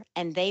sponsor,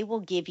 and they will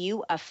give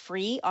you a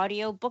free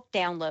audiobook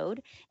download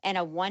and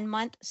a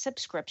 1-month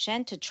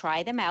subscription to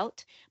try them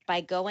out by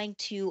going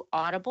to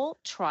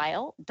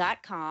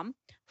audibletrial.com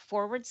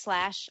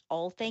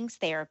all things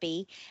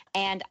therapy.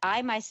 And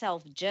I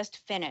myself just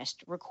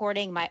finished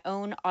recording my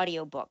own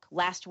audiobook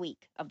last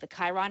week of the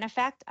Chiron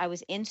Effect. I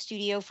was in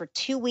studio for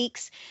 2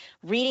 weeks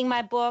reading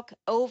my book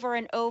over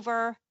and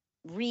over,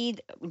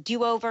 read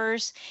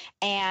do-overs,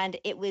 and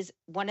it was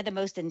one of the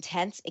most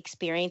intense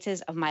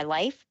experiences of my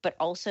life, but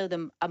also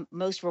the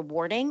most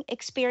rewarding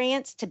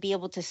experience to be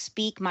able to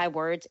speak my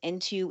words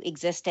into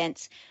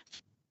existence.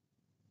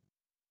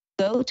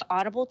 Go to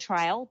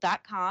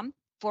audibletrial.com/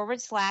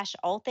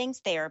 all things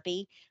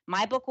therapy.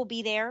 My book will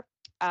be there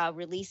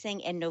releasing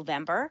in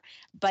November,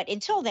 but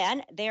until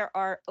then there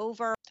are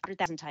over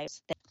 100,000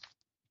 titles.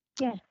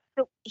 Yes.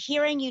 So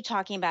hearing you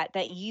talking about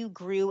that you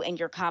grew in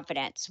your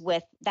confidence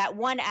with that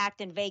one act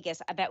in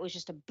Vegas, I bet was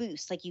just a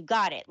boost. Like you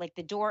got it, like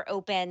the door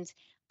opened,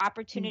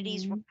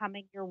 opportunities were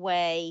coming your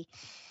way.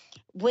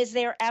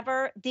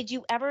 Did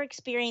you ever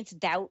experience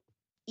doubt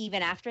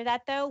even after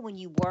that though, when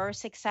you were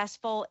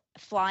successful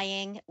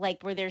flying?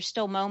 Like were there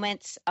still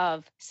moments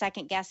of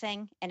second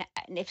guessing? And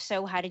if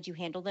so, how did you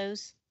handle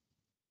those?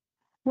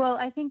 Well,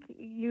 I think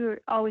you're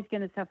always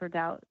going to suffer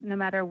doubt, no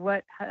matter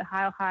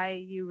how high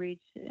you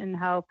reach and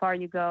how far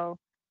you go.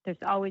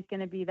 There's always going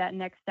to be that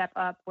next step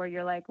up where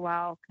you're like,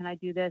 wow, can I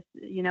do this?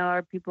 You know,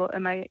 are people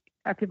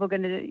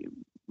going to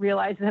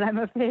realize that I'm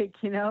a fake,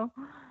 you know?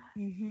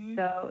 Mm-hmm.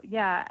 So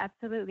yeah,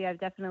 absolutely. I've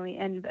definitely,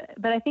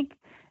 but I think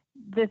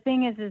the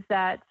thing is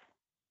that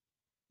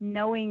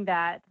knowing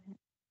that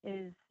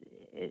is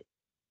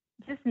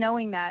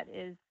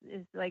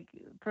like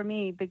for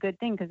me the good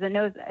thing, because I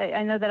know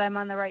that I'm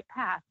on the right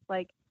path.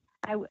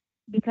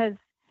 Because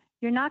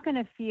you're not going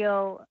to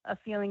feel a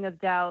feeling of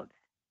doubt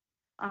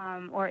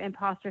or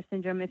imposter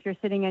syndrome if you're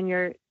sitting on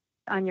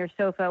your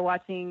sofa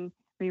watching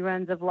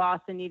reruns of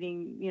Lost and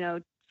eating,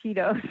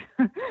 Cheetos,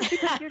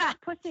 because you're not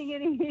pushing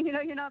any,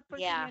 you're not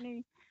pushing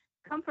any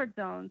comfort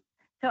zones.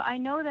 So I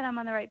know that I'm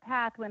on the right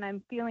path when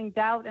I'm feeling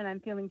doubt and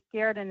I'm feeling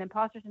scared and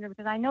imposter syndrome,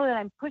 because I know that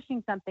I'm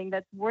pushing something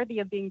that's worthy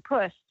of being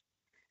pushed.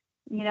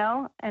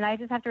 And I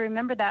just have to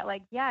remember that,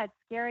 it's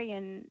scary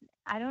and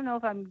I don't know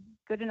if I'm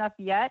good enough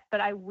yet,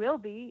 but I will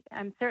be.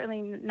 I'm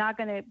certainly not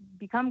going to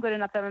become good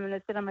enough that I'm going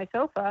to sit on my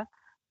sofa.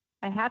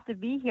 I have to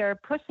be here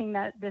pushing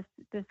this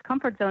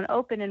comfort zone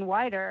open and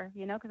wider,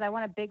 because I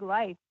want a big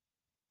life.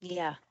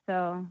 Yeah.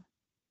 So,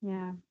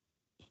 yeah.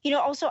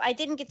 Also, I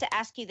didn't get to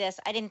ask you this.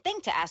 I didn't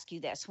think to ask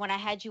you this when I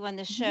had you on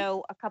the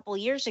show a couple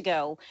years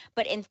ago.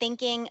 But in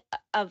thinking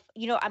of,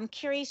 I'm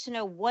curious to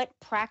know, what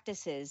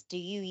practices do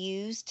you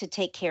use to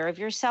take care of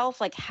yourself?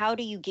 Like, how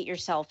do you get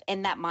yourself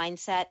in that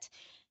mindset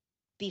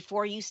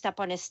before you step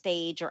on a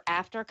stage or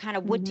after? Kind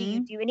of what do you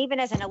do? And even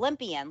as an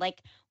Olympian,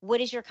 what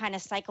is your kind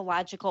of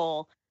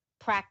psychological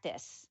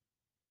practice?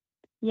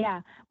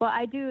 Yeah, well,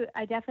 I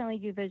definitely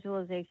do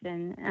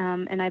visualization.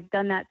 And I've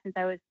done that since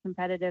I was a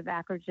competitive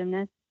acro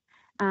gymnast.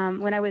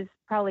 When I was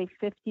probably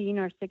 15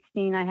 or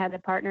 16, I had a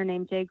partner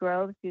named Jay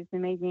Groves, who's an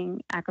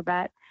amazing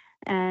acrobat.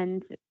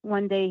 And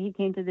one day he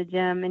came to the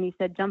gym and he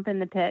said, jump in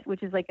the pit,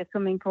 which is like a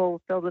swimming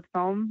pool filled with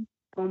foam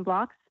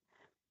blocks.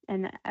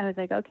 And I was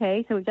like,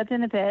 okay. So we jumped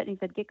in the pit and he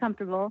said, get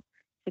comfortable.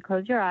 He said,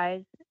 close your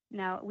eyes.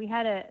 Now we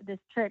had this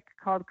trick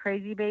called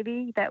Crazy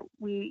Baby that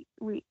we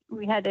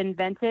had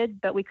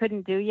invented, but we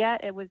couldn't do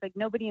yet. It was like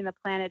nobody on the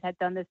planet had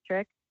done this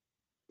trick.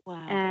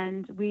 Wow.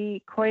 And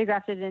we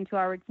choreographed it into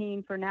our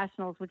routine for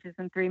nationals, which is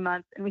in 3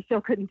 months, and we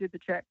still couldn't do the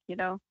trick,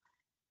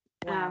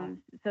 Wow.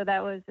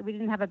 So we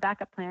didn't have a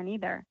backup plan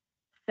either.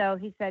 So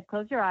he said,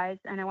 close your eyes,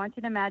 and I want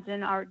you to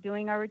imagine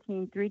doing our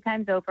routine 3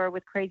 times over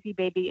with Crazy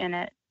Baby in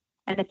it.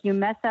 And if you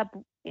mess up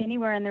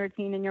anywhere in the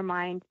routine in your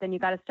mind, then you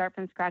got to start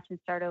from scratch and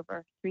start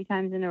over 3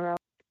 times in a row.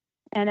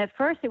 And at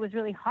first it was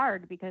really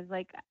hard because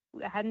I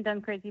hadn't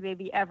done Crazy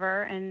Baby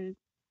ever, and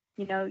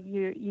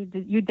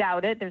you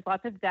doubt it. There's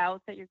lots of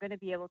doubts that you're going to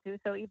be able to.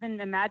 So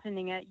even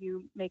imagining it,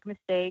 you make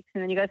mistakes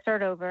and then you got to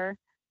start over.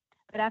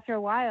 But after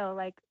a while,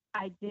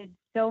 I did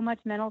so much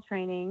mental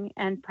training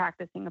and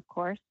practicing, of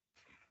course,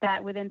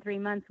 that within 3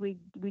 months we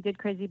did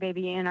Crazy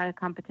Baby in our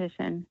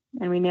competition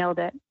and we nailed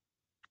it.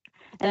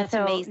 That's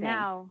amazing.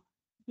 Now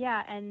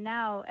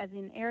as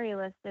an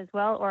aerialist as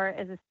well, or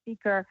as a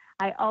speaker,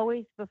 I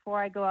always,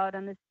 before I go out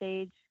on the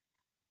stage,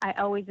 I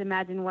always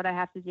imagine what I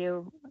have to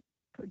do,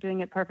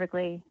 doing it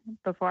perfectly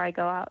before I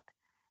go out.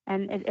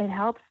 And it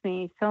helps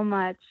me so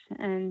much.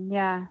 And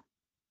yeah,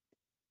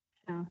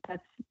 so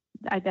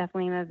I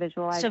definitely am a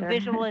visualizer. So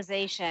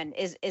visualization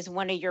is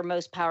one of your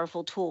most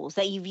powerful tools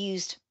that you've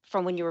used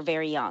from when you were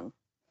very young.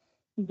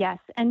 Yes.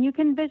 And you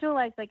can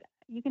visualize,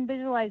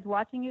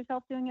 watching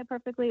yourself doing it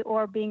perfectly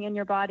or being in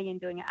your body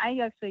and doing it. I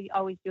actually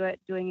always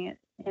doing it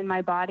in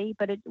my body,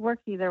 but it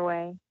works either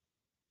way.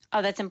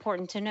 Oh, that's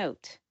important to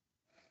note.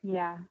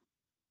 Yeah.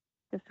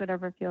 Just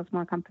whatever feels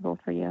more comfortable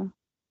for you.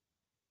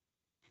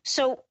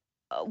 So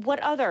what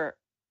other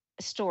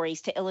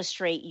stories to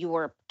illustrate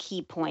your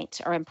key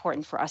points are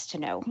important for us to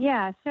know?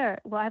 Yeah, sure.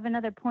 Well, I have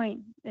another point,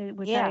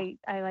 which I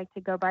like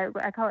to go by.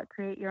 I call it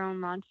create your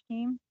own launch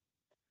team.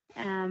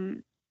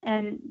 And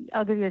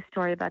I'll give you a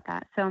story about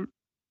that. So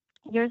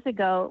years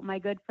ago, my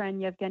good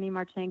friend Yevgeny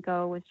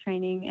Marchenko was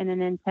training in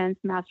an intense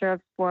Master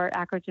of Sport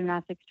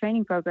acrogymnastics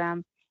training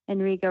program in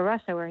Riga,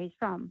 Russia, where he's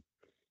from.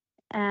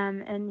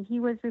 And he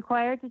was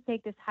required to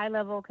take this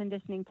high-level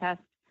conditioning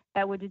test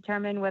that would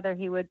determine whether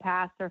he would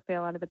pass or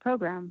fail out of the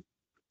program.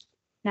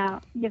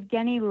 Now,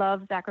 Yevgeny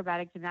loves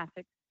acrobatic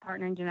gymnastics,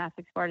 partner in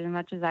gymnastics sport as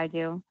much as I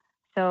do.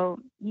 So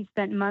he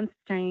spent months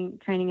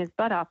training his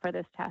butt off for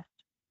this test.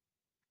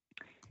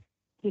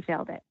 He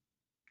failed it.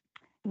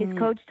 His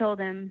coach told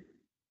him,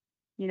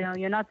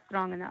 you're not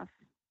strong enough.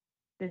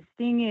 The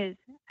thing is,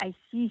 I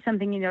see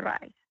something in your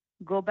eyes.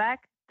 Go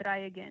back, try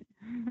again.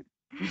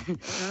 I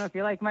don't know if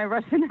you like my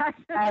Russian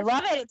accent. I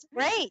love it. It's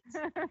great.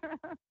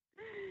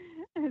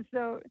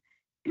 So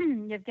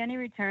Yevgeny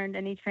returned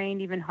and he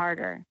trained even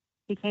harder.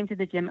 He came to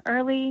the gym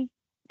early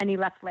and he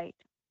left late.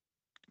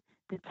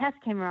 The test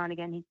came around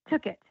again. He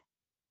took it.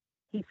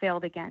 He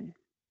failed again.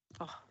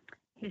 Oh.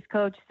 His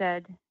coach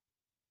said,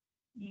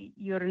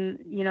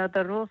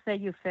 the rules say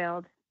you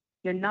failed.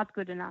 You're not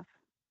good enough.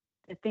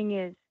 The thing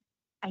is,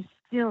 I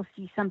still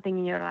see something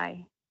in your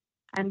eye.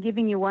 I'm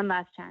giving you one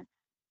last chance.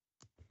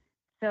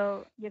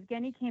 So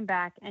Yevgeny came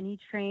back and he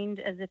trained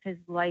as if his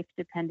life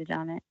depended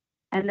on it.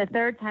 And the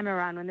third time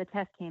around, when the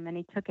test came and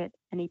he took it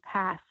and he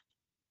passed,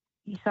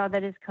 he saw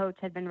that his coach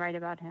had been right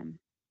about him.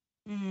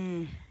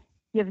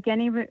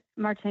 Yevgeny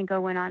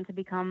Marchenko went on to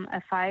become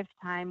a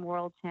 5-time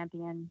world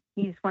champion.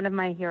 He's one of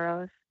my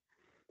heroes.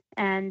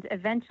 And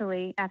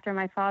eventually, after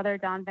my father,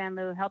 Don Van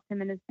Loo, helped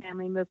him and his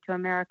family move to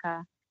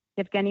America,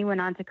 Yevgeny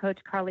went on to coach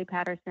Carly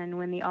Patterson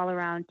win the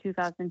all-around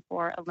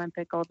 2004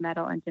 Olympic gold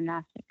medal in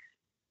gymnastics.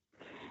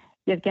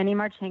 Yevgeny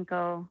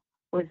Marchenko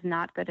was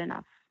not good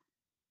enough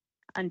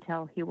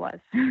until he was.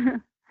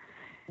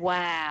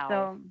 Wow.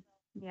 So,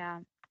 yeah.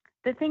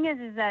 The thing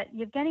is that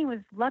Yevgeny was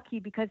lucky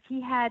because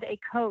he had a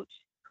coach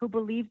who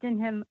believed in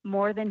him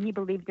more than he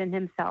believed in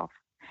himself.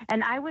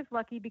 And I was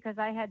lucky because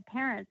I had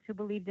parents who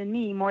believed in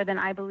me more than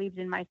I believed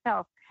in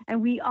myself.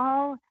 And we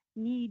all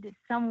need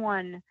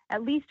someone,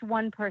 at least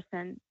one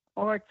person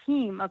or a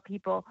team of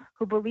people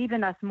who believe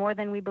in us more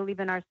than we believe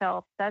in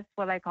ourselves. That's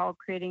what I call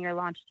creating your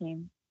launch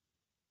team.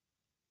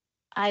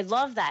 I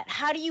love that.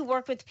 How do you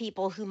work with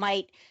people who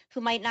might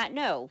not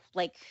know,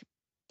 like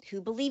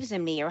who believes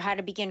in me, or how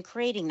to begin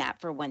creating that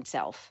for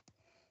oneself?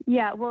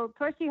 Yeah, well,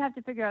 first you have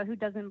to figure out who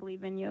doesn't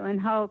believe in you and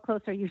how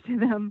close are you to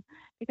them,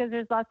 because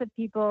there's lots of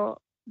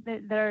people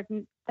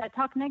that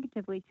talk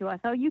negatively to us.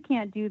 Oh, you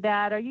can't do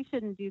that, or you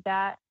shouldn't do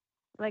that.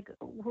 Like,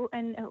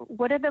 and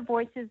what are the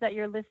voices that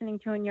you're listening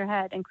to in your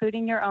head,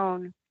 including your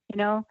own?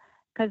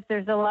 Because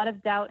there's a lot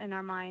of doubt in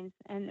our minds,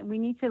 and we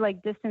need to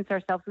distance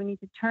ourselves. We need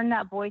to turn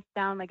that voice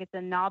down like it's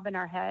a knob in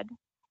our head,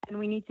 and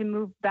we need to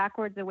move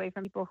backwards away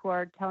from people who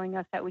are telling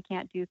us that we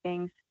can't do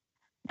things.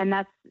 And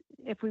that's,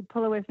 if we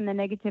pull away from the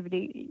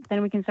negativity,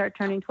 then we can start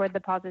turning toward the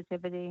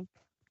positivity.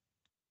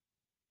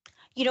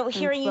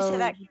 Hearing you say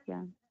that,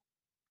 yeah.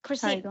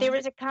 Christine, there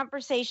was a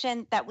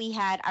conversation that we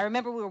had. I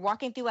remember we were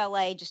walking through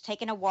LA, just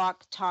taking a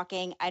walk,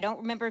 talking. I don't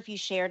remember if you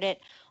shared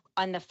it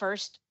on the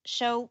first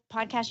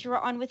podcast you were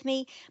on with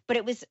me, but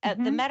it was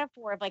the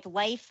metaphor of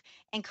life,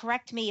 and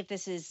correct me if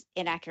this is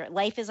inaccurate.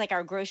 Life is like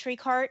our grocery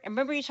cart. And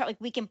remember you talked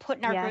we can put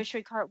in our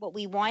grocery cart what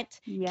we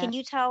want. Yes. Can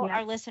you tell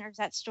our listeners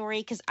that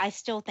story? Because I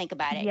still think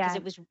about it because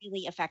it was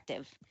really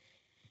effective.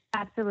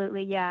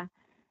 Absolutely. Yeah.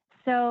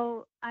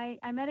 So I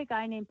met a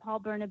guy named Paul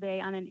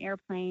Bernabe on an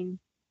airplane,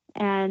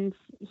 and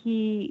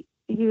he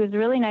was a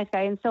really nice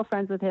guy. I'm still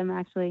friends with him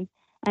actually.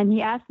 And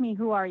he asked me,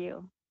 "Who are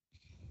you?"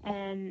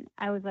 And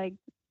I was like,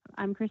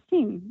 "I'm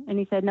Christine." And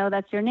he said, "No,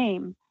 that's your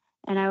name."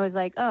 And I was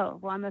like, "Oh,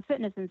 well, I'm a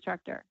fitness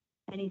instructor."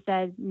 And he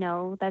said,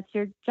 "No, that's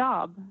your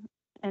job."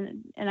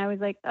 And I was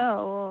like,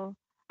 "Oh, well,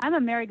 I'm a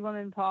married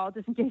woman, Paul,"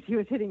 just in case he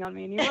was hitting on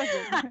me, and he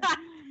wasn't.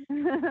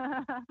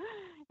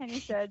 And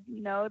he said,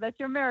 "No, that's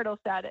your marital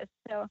status."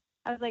 So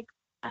I was like,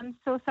 "I'm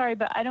so sorry,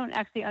 but I don't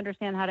actually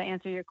understand how to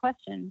answer your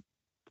question."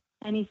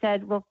 And he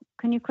said, "Well,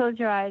 can you close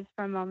your eyes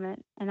for a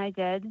moment?" And I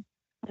did.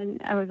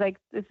 And I was like,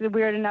 this is a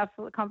weird enough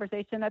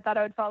conversation. I thought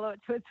I would follow it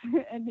to its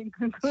ending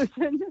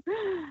conclusion.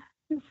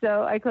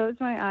 So I closed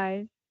my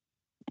eyes,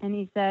 and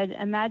he said,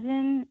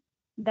 "Imagine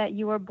that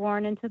you were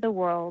born into the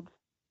world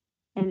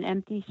in an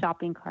empty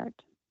shopping cart.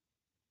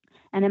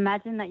 And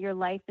imagine that your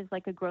life is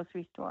like a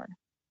grocery store.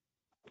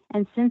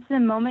 And since the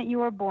moment you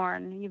were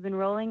born, you've been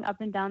rolling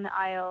up and down the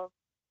aisles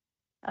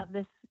of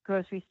this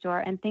grocery store,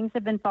 and things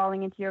have been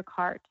falling into your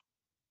cart.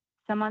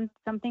 Some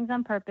things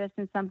on purpose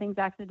and some things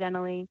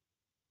accidentally.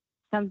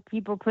 Some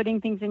people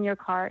putting things in your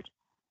cart.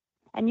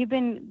 And you've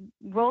been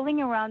rolling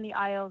around the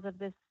aisles of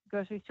this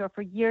grocery store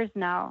for years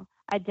now,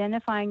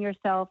 identifying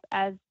yourself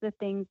as the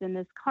things in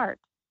this cart,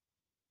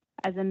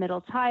 as a middle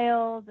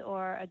child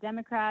or a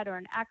Democrat or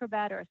an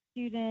acrobat or a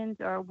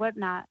student or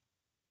whatnot.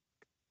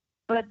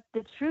 But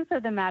the truth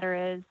of the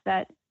matter is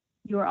that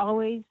you are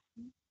always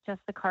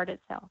just the cart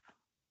itself."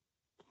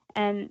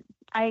 And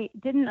I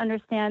didn't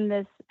understand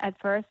this at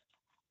first,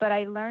 but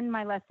I learned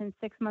my lesson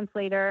 6 months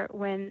later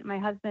when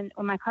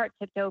my cart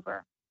tipped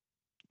over.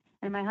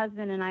 And my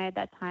husband and I at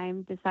that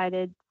time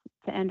decided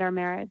to end our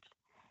marriage.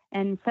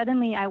 And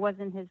suddenly I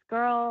wasn't his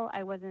girl.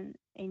 I wasn't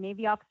a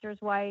Navy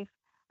officer's wife.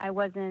 I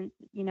wasn't,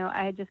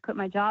 I had just quit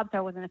my job, so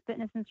I wasn't a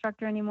fitness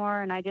instructor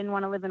anymore. And I didn't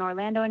want to live in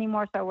Orlando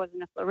anymore, so I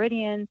wasn't a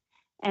Floridian.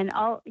 And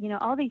all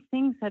these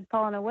things had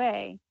fallen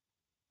away.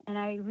 And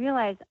I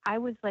realized I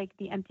was like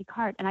the empty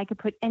cart, and I could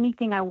put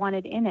anything I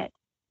wanted in it.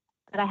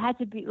 But I had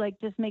to be like,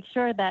 just make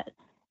sure that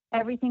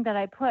everything that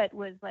I put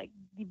was like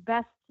the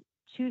best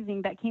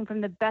choosing that came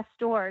from the best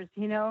stores,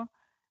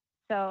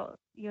 So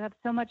you have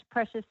so much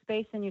precious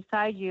space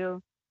inside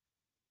you.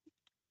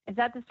 Is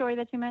that the story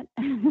that you meant?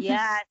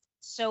 Yeah,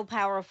 so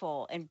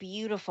powerful and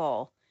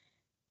beautiful.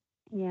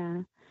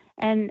 Yeah.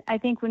 And I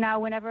think now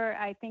whenever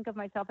I think of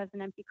myself as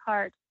an empty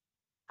cart,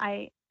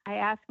 I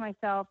ask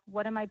myself,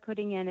 what am I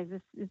putting in? Is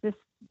this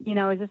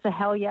a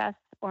hell yes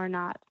or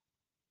not?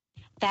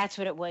 That's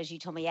what it was. You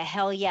told me a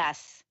hell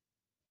yes.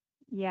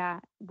 Yeah.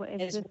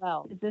 Is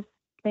this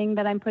thing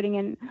that I'm putting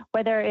in,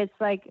 whether it's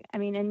like,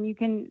 and you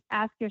can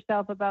ask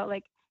yourself about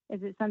like,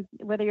 is it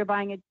whether you're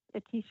buying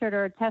a t-shirt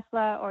or a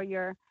Tesla, or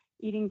you're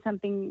eating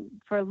something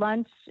for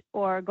lunch,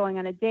 or going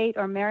on a date,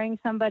 or marrying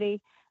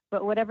somebody,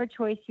 but whatever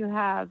choice you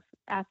have,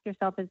 ask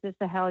yourself, is this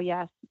a hell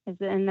yes?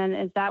 And then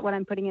is that what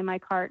I'm putting in my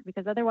cart?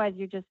 Because otherwise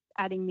you're just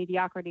adding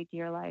mediocrity to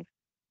your life,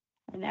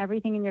 and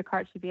everything in your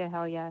cart should be a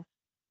hell yes.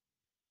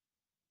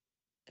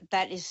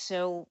 That is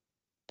so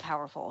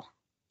powerful.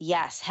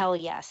 Yes. Hell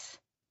yes.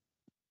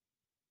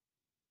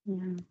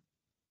 Yeah.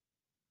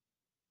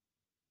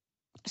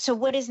 So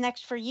what is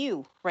next for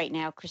you right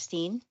now,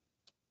 Christine?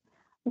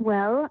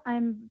 Well,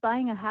 I'm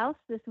buying a house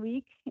this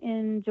week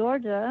in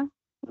Georgia,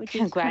 which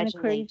is kind of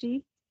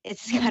crazy.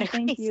 It's kind of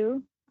crazy. Thank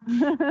you.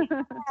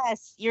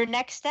 Yes, your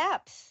next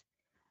steps.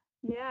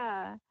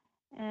 Yeah.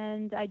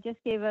 And I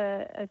just gave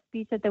a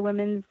speech at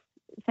the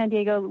San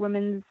Diego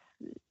Women's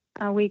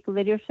Week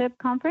Leadership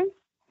Conference.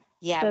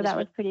 Yeah. So that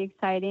was pretty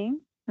exciting.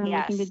 I'm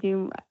looking to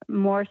do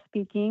more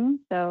speaking.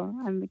 So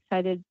I'm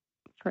excited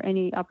for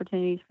any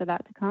opportunities for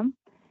that to come.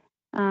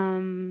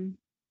 And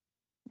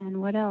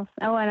what else?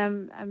 Oh,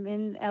 and I'm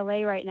in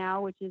LA right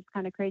now, which is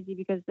kind of crazy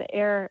because the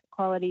air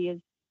quality is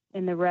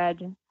in the red,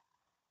 and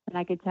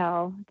I could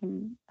tell.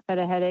 I've had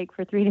a headache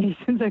for 3 days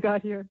since I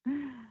got here.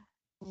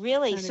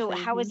 Really? So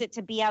how is it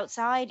to be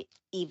outside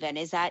even?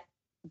 Is that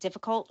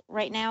difficult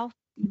right now?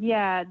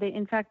 Yeah.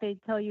 In fact, they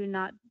tell you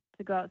not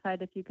to go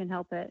outside if you can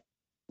help it.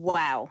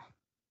 Wow.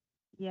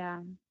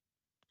 Yeah.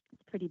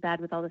 It's pretty bad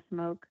with all the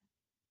smoke.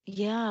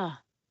 Yeah.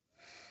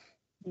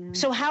 Yeah.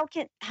 So how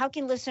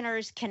can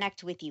listeners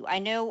connect with you? I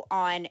know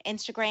on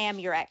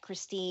Instagram you're at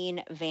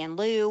Christine Van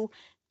Loo.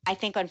 I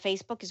think on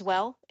Facebook as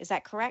well. Is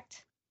that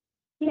correct?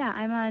 Yeah,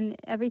 I'm on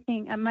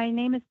everything. My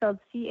name is spelled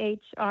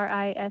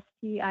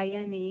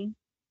ChristineVanloo,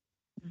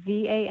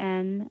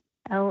 and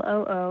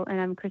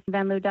I'm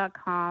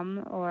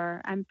ChristineVanloo.com,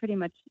 or I'm pretty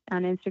much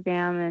on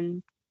Instagram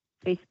and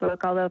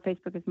Facebook, although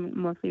Facebook is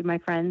mostly my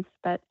friends.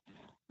 But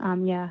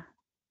yeah.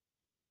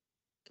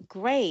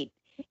 Great.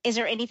 Is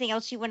there anything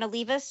else you want to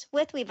leave us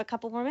with? We have a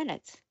couple more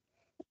minutes.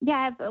 Yeah,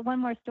 I have one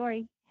more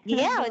story.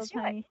 Yeah, a little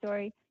tiny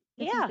story.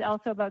 This is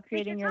also about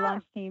creating your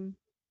launch team.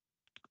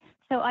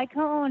 So I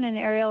co-own an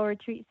aerial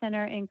retreat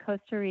center in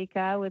Costa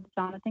Rica with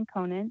Jonathan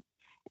Conant,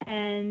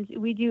 and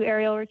we do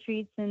aerial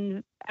retreats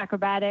and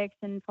acrobatics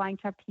and flying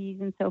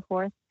trapeze and so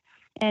forth.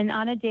 And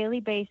on a daily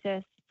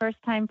basis,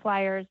 first-time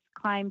flyers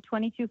climb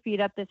 22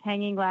 feet up this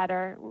hanging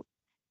ladder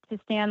to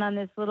stand on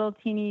this little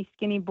teeny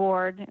skinny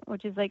board,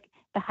 which is like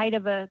the height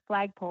of a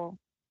flagpole.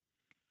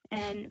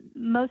 And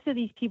most of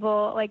these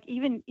people, like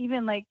even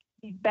like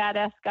these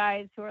badass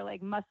guys who are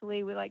like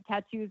muscly with like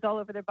tattoos all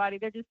over their body,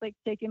 they're just like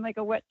taking like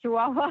a wet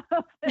chihuahua.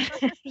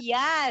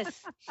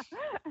 Yes.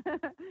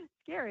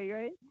 Scary,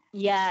 right?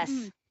 Yes.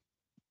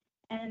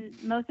 And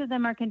most of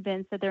them are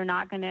convinced that they're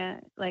not going to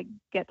like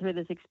get through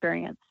this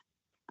experience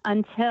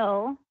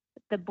until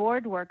the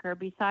board worker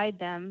beside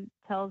them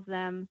tells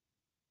them,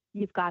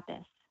 "You've got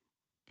this.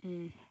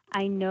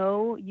 I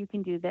know you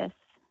can do this.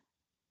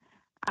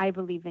 I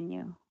believe in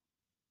you."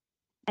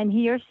 And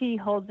he or she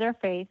holds their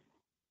faith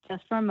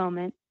just for a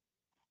moment,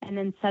 and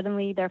then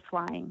suddenly they're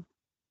flying.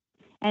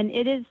 And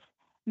it is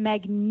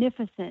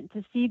magnificent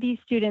to see these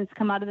students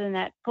come out of the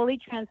net fully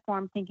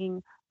transformed,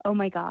 thinking, oh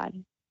my God,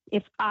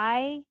 if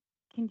I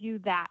can do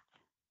that,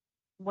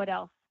 what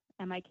else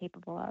am I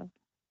capable of?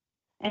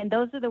 And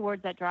those are the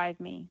words that drive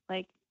me.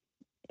 Like,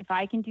 if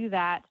I can do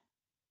that,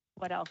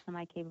 what else am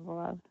I capable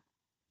of?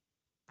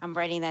 I'm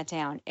writing that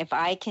down. If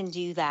I can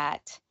do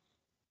that,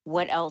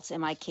 what else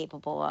am I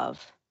capable of?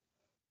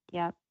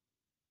 Yep.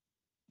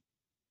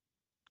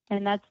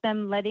 And that's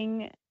them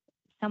letting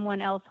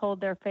someone else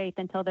hold their faith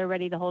until they're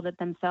ready to hold it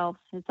themselves.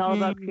 It's all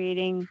about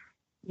creating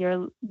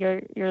your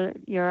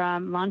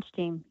launch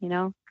team.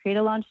 Create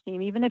a launch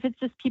team, even if it's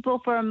just people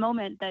for a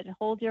moment that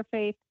hold your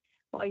faith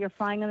while you're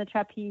flying on the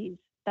trapeze.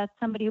 That's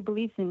somebody who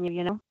believes in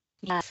you.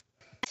 Yes.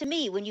 To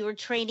me, when you were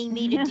training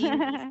me to do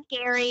these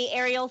scary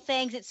aerial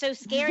things, it's so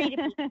scary to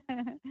be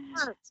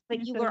hurt,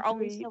 but you were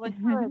always so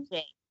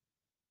encouraging.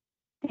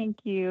 Thank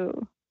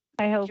you.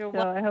 I hope You're so.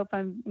 welcome. I hope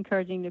I'm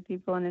encouraging to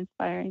people and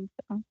inspiring.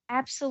 So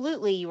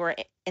Absolutely, you are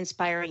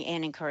inspiring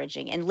and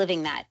encouraging and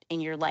living that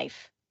in your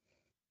life.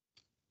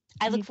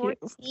 I you look too. forward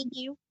to seeing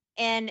you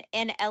in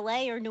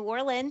LA or New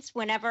Orleans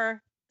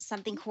whenever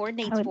something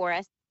coordinates for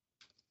us.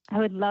 I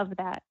would love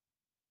that.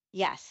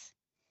 Yes.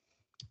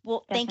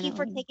 Well, thank you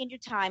for Definitely. taking your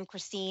time,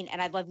 Christine,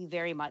 and I love you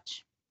very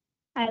much.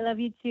 I love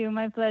you too.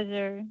 My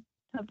pleasure.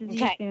 Hope to see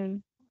you Okay.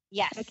 soon.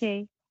 Yes.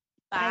 Okay.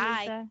 Bye, Bye.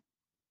 Lisa.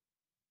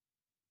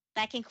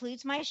 That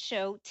concludes my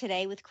show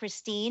today with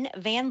Christine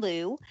Van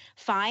Loo.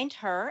 Find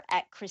her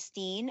at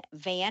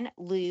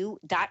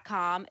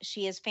christinevanloo.com.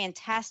 She has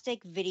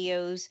fantastic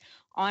videos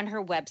on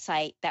her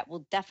website that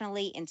will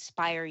definitely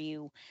inspire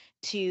you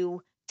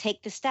to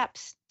take the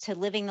steps to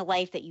living the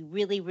life that you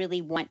really,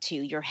 really want to.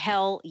 Your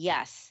hell,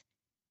 yes.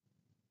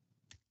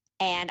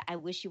 And I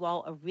wish you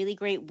all a really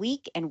great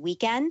week and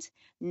weekend.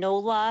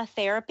 NOLA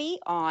Therapy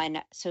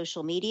on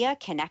social media.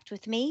 Connect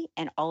with me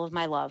and all of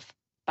my love.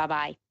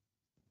 Bye-bye.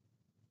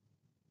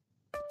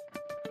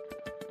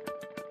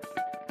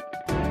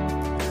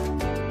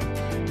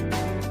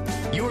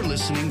 You're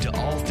listening to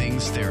All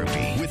Things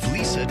Therapy with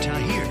Lisa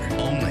Tahir,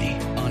 only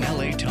on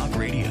LA Talk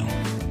Radio.